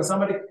somebody, you're talking to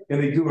somebody,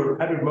 and they do a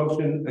repetitive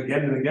motion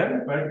again and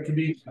again, right? It can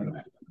be.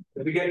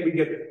 We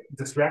get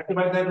distracted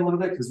by that a little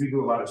bit because we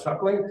do a lot of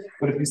chuckling.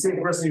 But if you see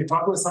a person, you're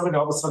talking with somebody,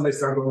 all of a sudden they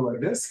start going like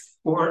this,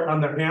 or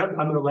on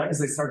their legs,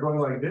 they start going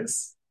like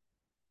this,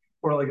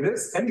 or like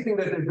this. Anything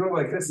that they're doing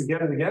like this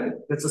again and again,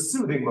 that's a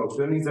soothing motion.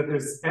 That means that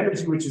there's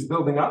energy which is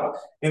building up,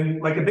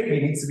 and like a baby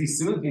needs to be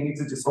soothed, you need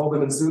to just hold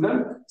them and soothe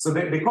them. So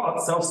they call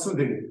it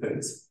self-soothing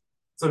things.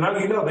 So now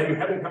you know that you're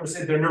having a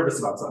conversation, they're nervous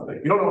about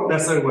something. You don't know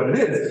necessarily what it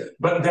is,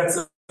 but that's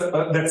a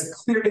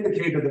clear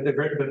indicator that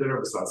they're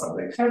nervous about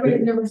something.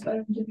 Everybody's nervous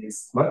about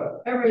interviews.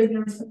 What? Everybody's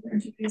nervous about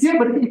interviews. Yeah,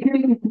 but it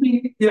could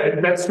be.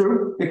 Yeah, that's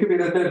true. It could be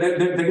that they're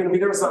going to be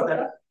nervous about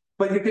that.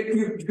 But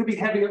you could be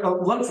having a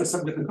lunch with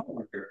somebody with a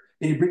coworker,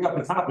 and you bring up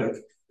the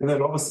topic, and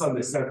then all of a sudden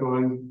they start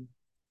going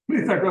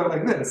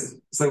like this.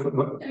 So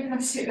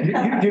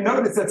you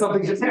notice that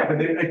something just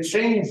happened. A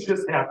change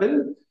just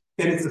happened,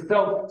 and it's a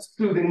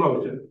self-soothing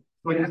motion.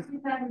 Every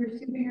time you're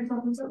soothing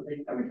yourself in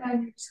something, every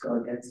time you just go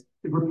like this.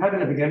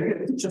 Repetitive again,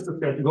 it's just a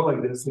start to go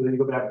like this, and then you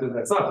go back to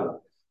that something.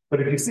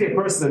 But if you see a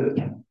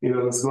person,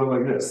 that's going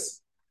like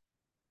this.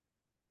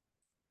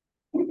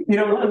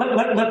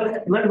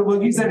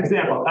 We'll use that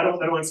example. I don't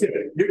want to skip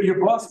it.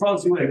 Your boss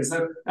calls you in and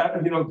says,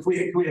 can we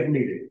have a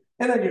meeting?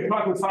 And then you're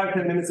talking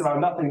 5-10 minutes about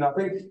nothing,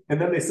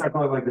 and then they start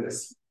going like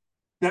this.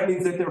 that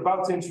means that they're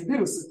about to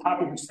introduce a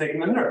topic which is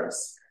taking them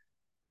nervous.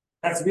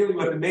 That's really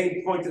what the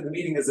main point of the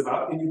meeting is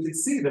about, and you can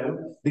see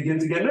them begin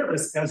to get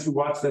nervous as you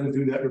watch them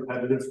do that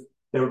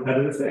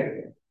repetitive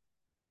thing.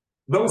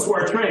 Those who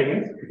are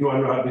trained, if you want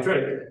to know how to be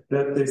trained,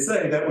 that they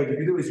say that what you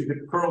can do is you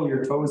could curl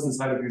your toes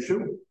inside of your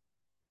shoe.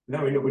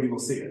 That way nobody will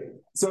see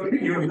it. So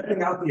you're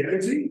letting out the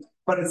energy,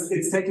 but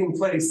it's taking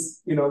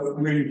place,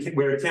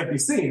 where it can't be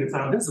seen. It's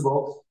not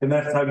visible, and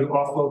that's how you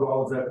offload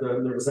all of that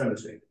nervous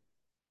energy.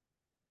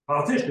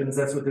 Politicians,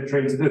 that's what they're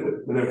trained to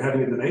do when they're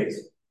having a debate.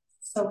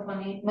 So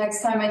funny.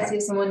 Next time I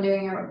see someone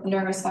doing a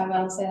nervous time,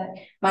 I'll say that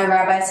my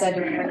rabbi said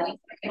to me,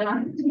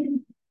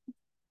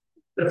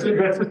 That's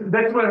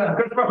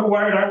what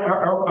wired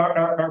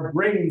our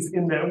brains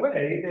in that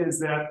way, is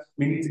that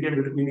we need to get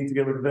rid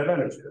of that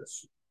energy.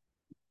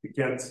 We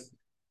can't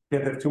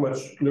have too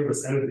much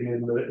nervous energy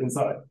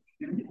inside.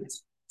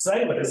 So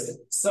anyways,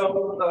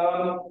 so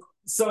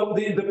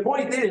the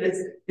point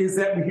is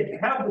that we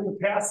have the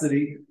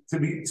capacity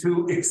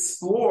to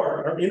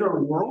explore our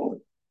inner world.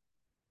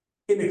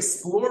 In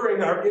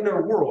exploring our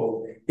inner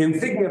world, in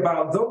thinking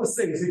about those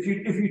things, if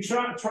you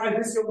try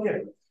this, you'll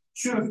get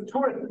choose 2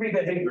 or 3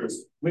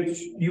 behaviors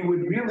which you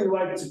would really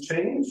like to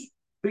change,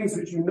 things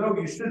which you know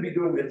you should be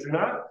doing that you're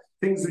not,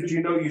 things which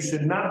you know you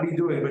should not be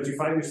doing, but you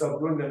find yourself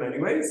doing them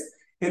anyways.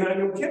 And on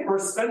Yom Kippur,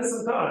 spend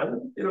some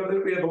time,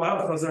 we have a lot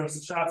of Chazar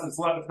shots, it's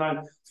a lot of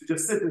time to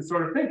just sit and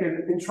sort of think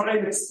and try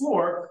and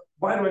explore,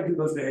 why do I do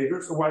those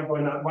behaviors, or why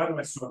do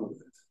I struggle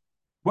with it?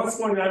 What's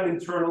going on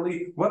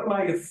internally? What am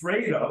I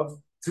afraid of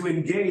to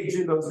engage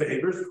in those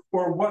behaviors,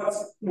 or why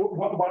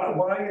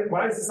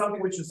is it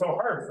something which is so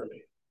hard for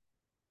me?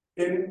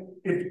 And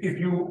if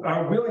you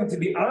are willing to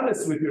be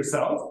honest with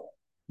yourself,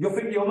 you'll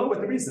know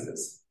what the reason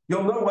is.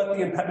 You'll know what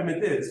the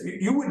impediment is.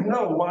 You would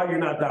know why you're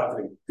not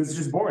davening, because it's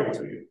just boring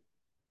to you,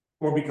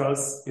 or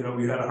because you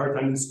had a hard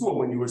time in school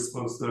when you were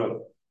supposed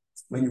to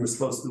be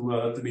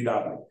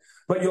davening.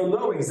 But you'll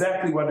know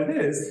exactly what it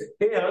is,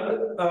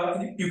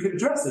 and you can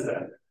address it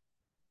then.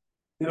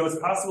 It's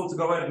possible to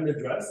go ahead and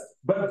address,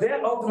 but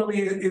that ultimately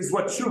is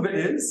what Teshuvah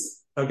is.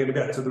 I'm getting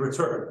back to the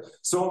return.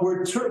 So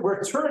we're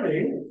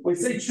turning, when we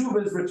say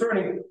Teshuvah is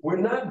returning, we're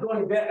not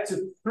going back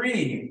to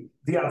pre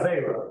the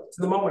Aveira,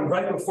 to the moment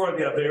right before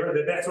the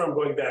Aveira, that's what I'm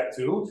going back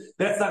to.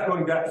 That's not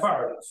going back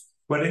far enough.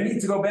 What I need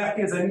to go back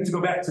is, I need to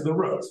go back to the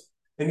root.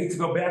 I need to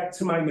go back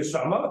to my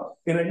neshama,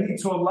 and I need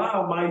to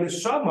allow my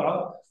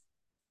neshama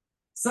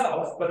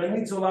self, but I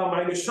need to allow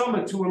my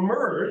neshama to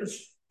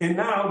emerge and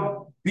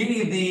now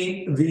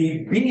be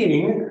the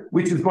being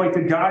which is going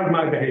to guide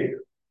my behavior.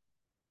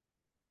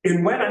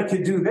 And when I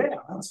can do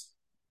that,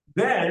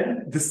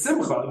 then the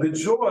simcha, the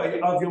joy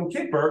of Yom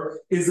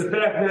Kippur, is the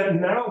fact that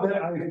now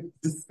that I've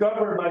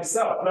discovered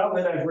myself, now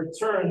that I've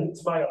returned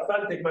to my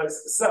authentic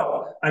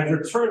myself, I've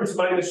returned to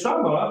my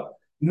neshama,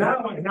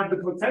 now I have the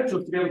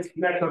potential to be able to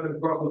connect up and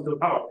grow to the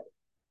power.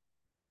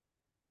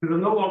 Because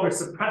I'm no longer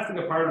suppressing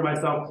a part of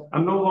myself.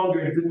 I'm no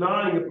longer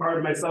denying a part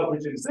of myself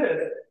which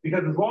exists.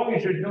 Because as long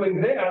as you're doing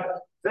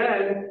that,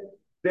 then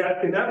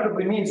that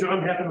inevitably means you're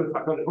unhappy with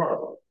HaKadosh Baruch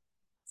Hu.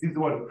 He's the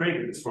one who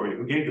created this for you,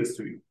 who gave this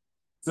to you.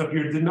 So if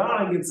you're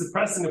denying and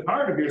suppressing a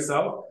part of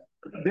yourself,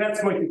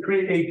 that's going to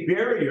create a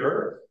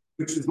barrier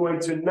which is going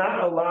to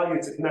not allow you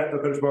to connect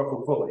with HaKadosh Baruch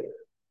Hu fully.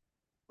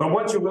 But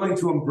once you're willing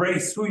to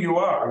embrace who you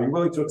are, you're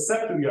willing to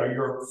accept who you are,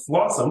 you're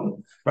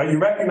flawsome, right? You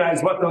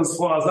recognize what those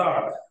flaws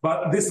are.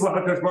 But this is what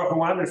HaKadosh Baruch Hu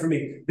wanted for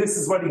me. This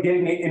is what He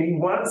gave me, and He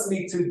wants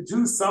me to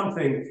do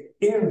something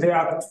in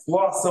that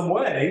flawsome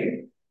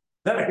way.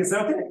 Then I can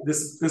say, okay,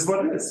 this is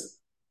what it is.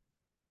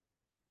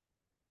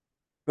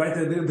 Right?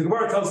 The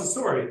Gemara tells a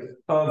story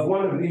of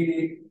one of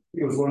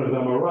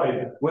them, all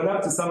right, went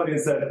up to somebody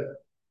and said,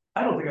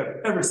 I don't think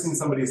I've ever seen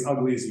somebody as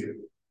ugly as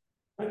you.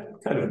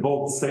 Kind of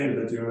bold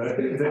statement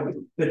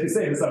that you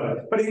say to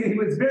somebody. But he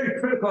was very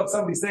critical of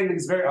somebody saying that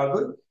he's very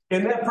ugly.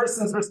 And that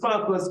person's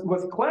response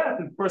was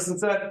classic. The person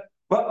said,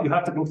 well, you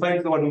have to complain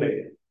to the one who made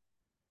it.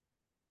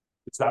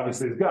 Which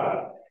obviously is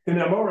God. And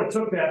Amora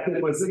took that and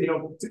it was,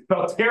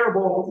 felt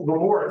terrible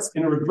remorse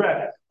and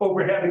regret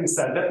over having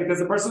said that, because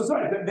the person was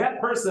right.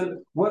 That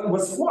person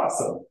was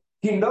flawsome.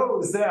 He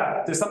knows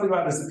that there's something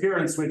about his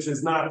appearance which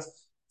is not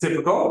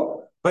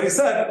typical. But he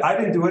said, I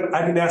didn't do it. I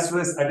didn't ask for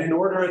this. I didn't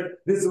order it.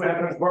 This is what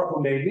HaKadosh Baruch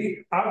Hu made me.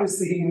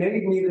 Obviously, He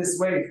made me this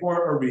way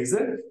for a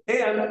reason,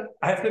 and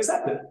I have to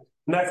accept it.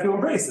 And I have to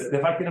embrace it. And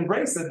if I can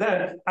embrace it,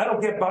 then I don't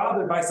get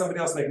bothered by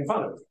somebody else making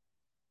fun of me.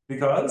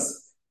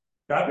 Because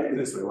God made me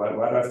this way. Why do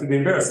I have to be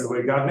embarrassed of the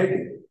way God made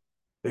me?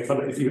 Make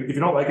fun of, if you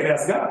don't like it,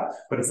 ask God.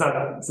 But it's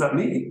not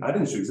me. I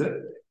didn't choose it.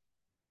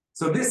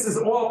 So this is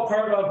all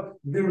part of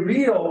the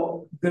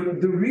real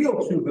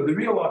Teshuvah, the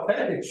real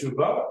authentic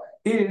Teshuvah,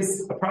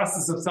 is a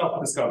process of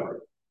self-discovery.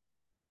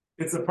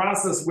 It's a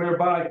process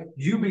whereby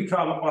you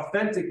become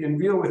authentic and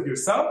real with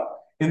yourself,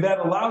 and that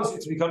allows you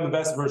to become the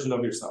best version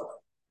of yourself.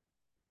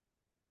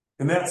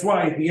 And that's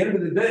why, at the end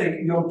of the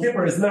day, Yom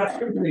Kippur is not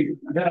simply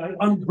that I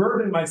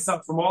unburden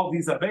myself from all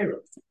these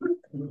Averos.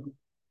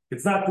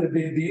 It's not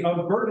the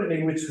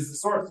unburdening, which is the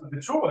source of the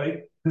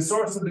joy. The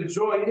source of the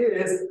joy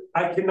is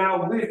I can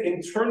now live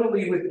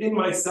internally within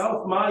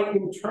myself. My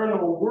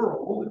internal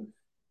world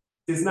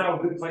is now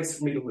a good place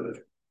for me to live.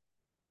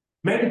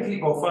 Many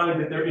people find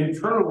that their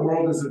internal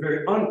world is a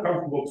very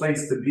uncomfortable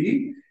place to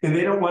be, and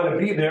they don't want to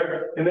be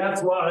there. And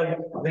that's why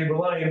they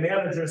rely on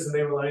managers and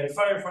they rely on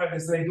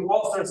firefighters. And they do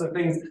all sorts of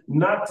things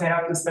not to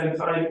have to spend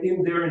time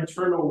in their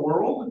internal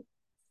world.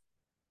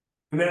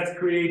 And that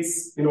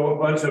creates, a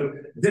bunch of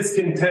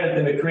discontent,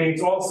 and it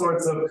creates all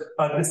sorts of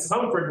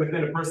discomfort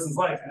within a person's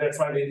life. And that's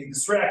why they need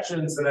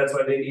distractions, and that's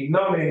why they need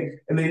numbing,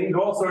 and they need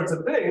all sorts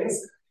of things.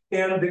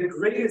 And the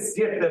greatest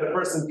gift that a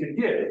person could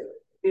give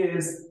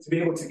is to be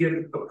able to give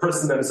a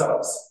person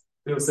themselves.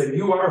 They will say,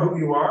 you are who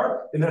you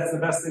are, and that's the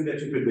best thing that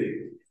you could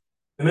be.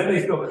 And then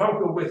they feel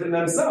comfortable within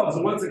themselves.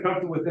 And once they're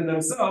comfortable within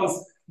themselves,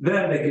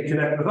 then they can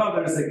connect with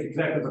others, they can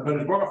connect with the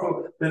Kadosh Baruch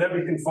Hu, then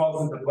everything falls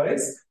into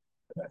place.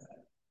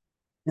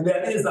 And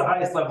that is the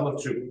highest level of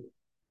Teshuvah.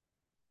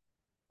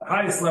 The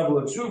highest level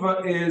of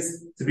Teshuvah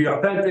is to be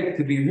authentic,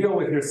 to be real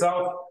with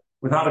yourself,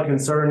 without a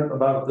concern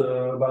about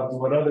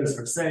what others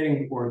are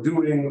saying or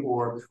doing,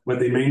 or what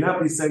they may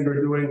not be saying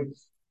or doing.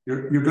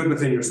 You're good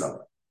within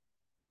yourself.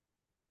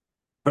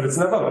 But it's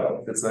an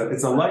avoda.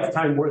 It's a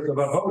lifetime worth of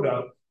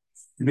avoda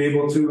to be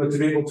able to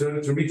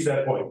reach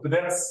that point. But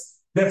that's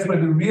where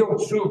the real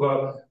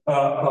Teshuvah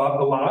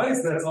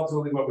lies. That's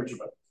ultimately what we're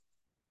Teshuvah.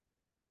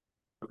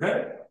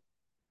 Okay?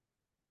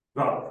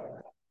 Now,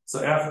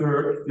 so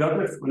after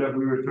Yadif, whenever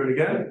we return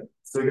again,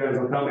 so you guys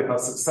will tell me how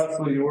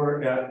successful you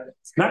were at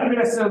not even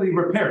necessarily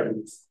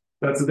repairing.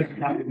 That's the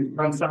thing.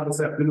 On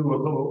Shabbos afternoon,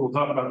 we'll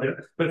talk about that.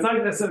 But it's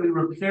not necessarily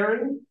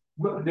repairing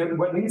what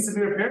needs to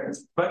be repaired,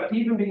 but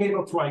even being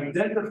able to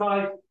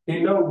identify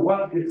and know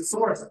what the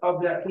source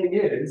of that thing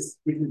is,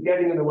 which is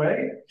getting in the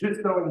way.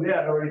 Just knowing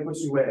that already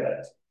puts you way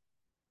ahead.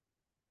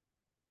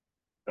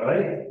 All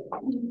right?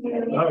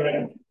 All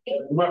right.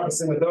 Mark,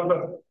 sing it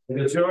over. Are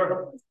you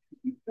sure?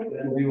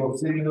 And we will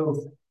see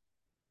you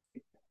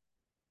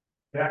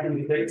back in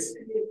the case.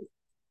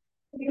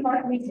 You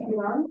want me to be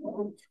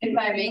on? If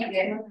I make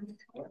it.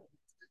 If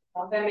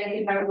I make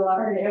it, I will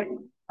already.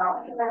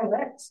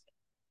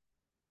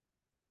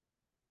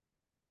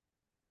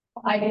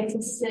 I get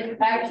to sit.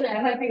 Actually,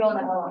 I might be going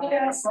to home.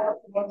 Yeah.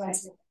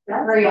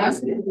 Very young.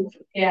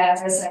 Yeah,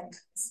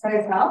 it's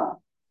very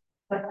well.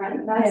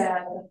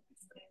 Yeah.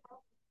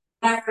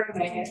 After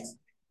make it.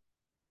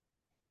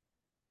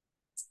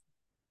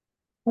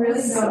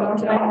 Really don't know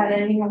if I had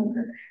any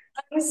hunger.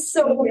 I was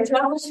so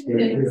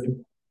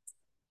exhausted.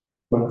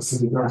 No.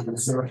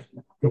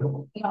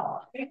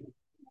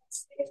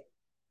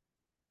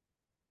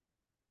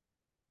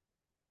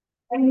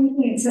 I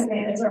need to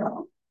say it's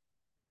wrong.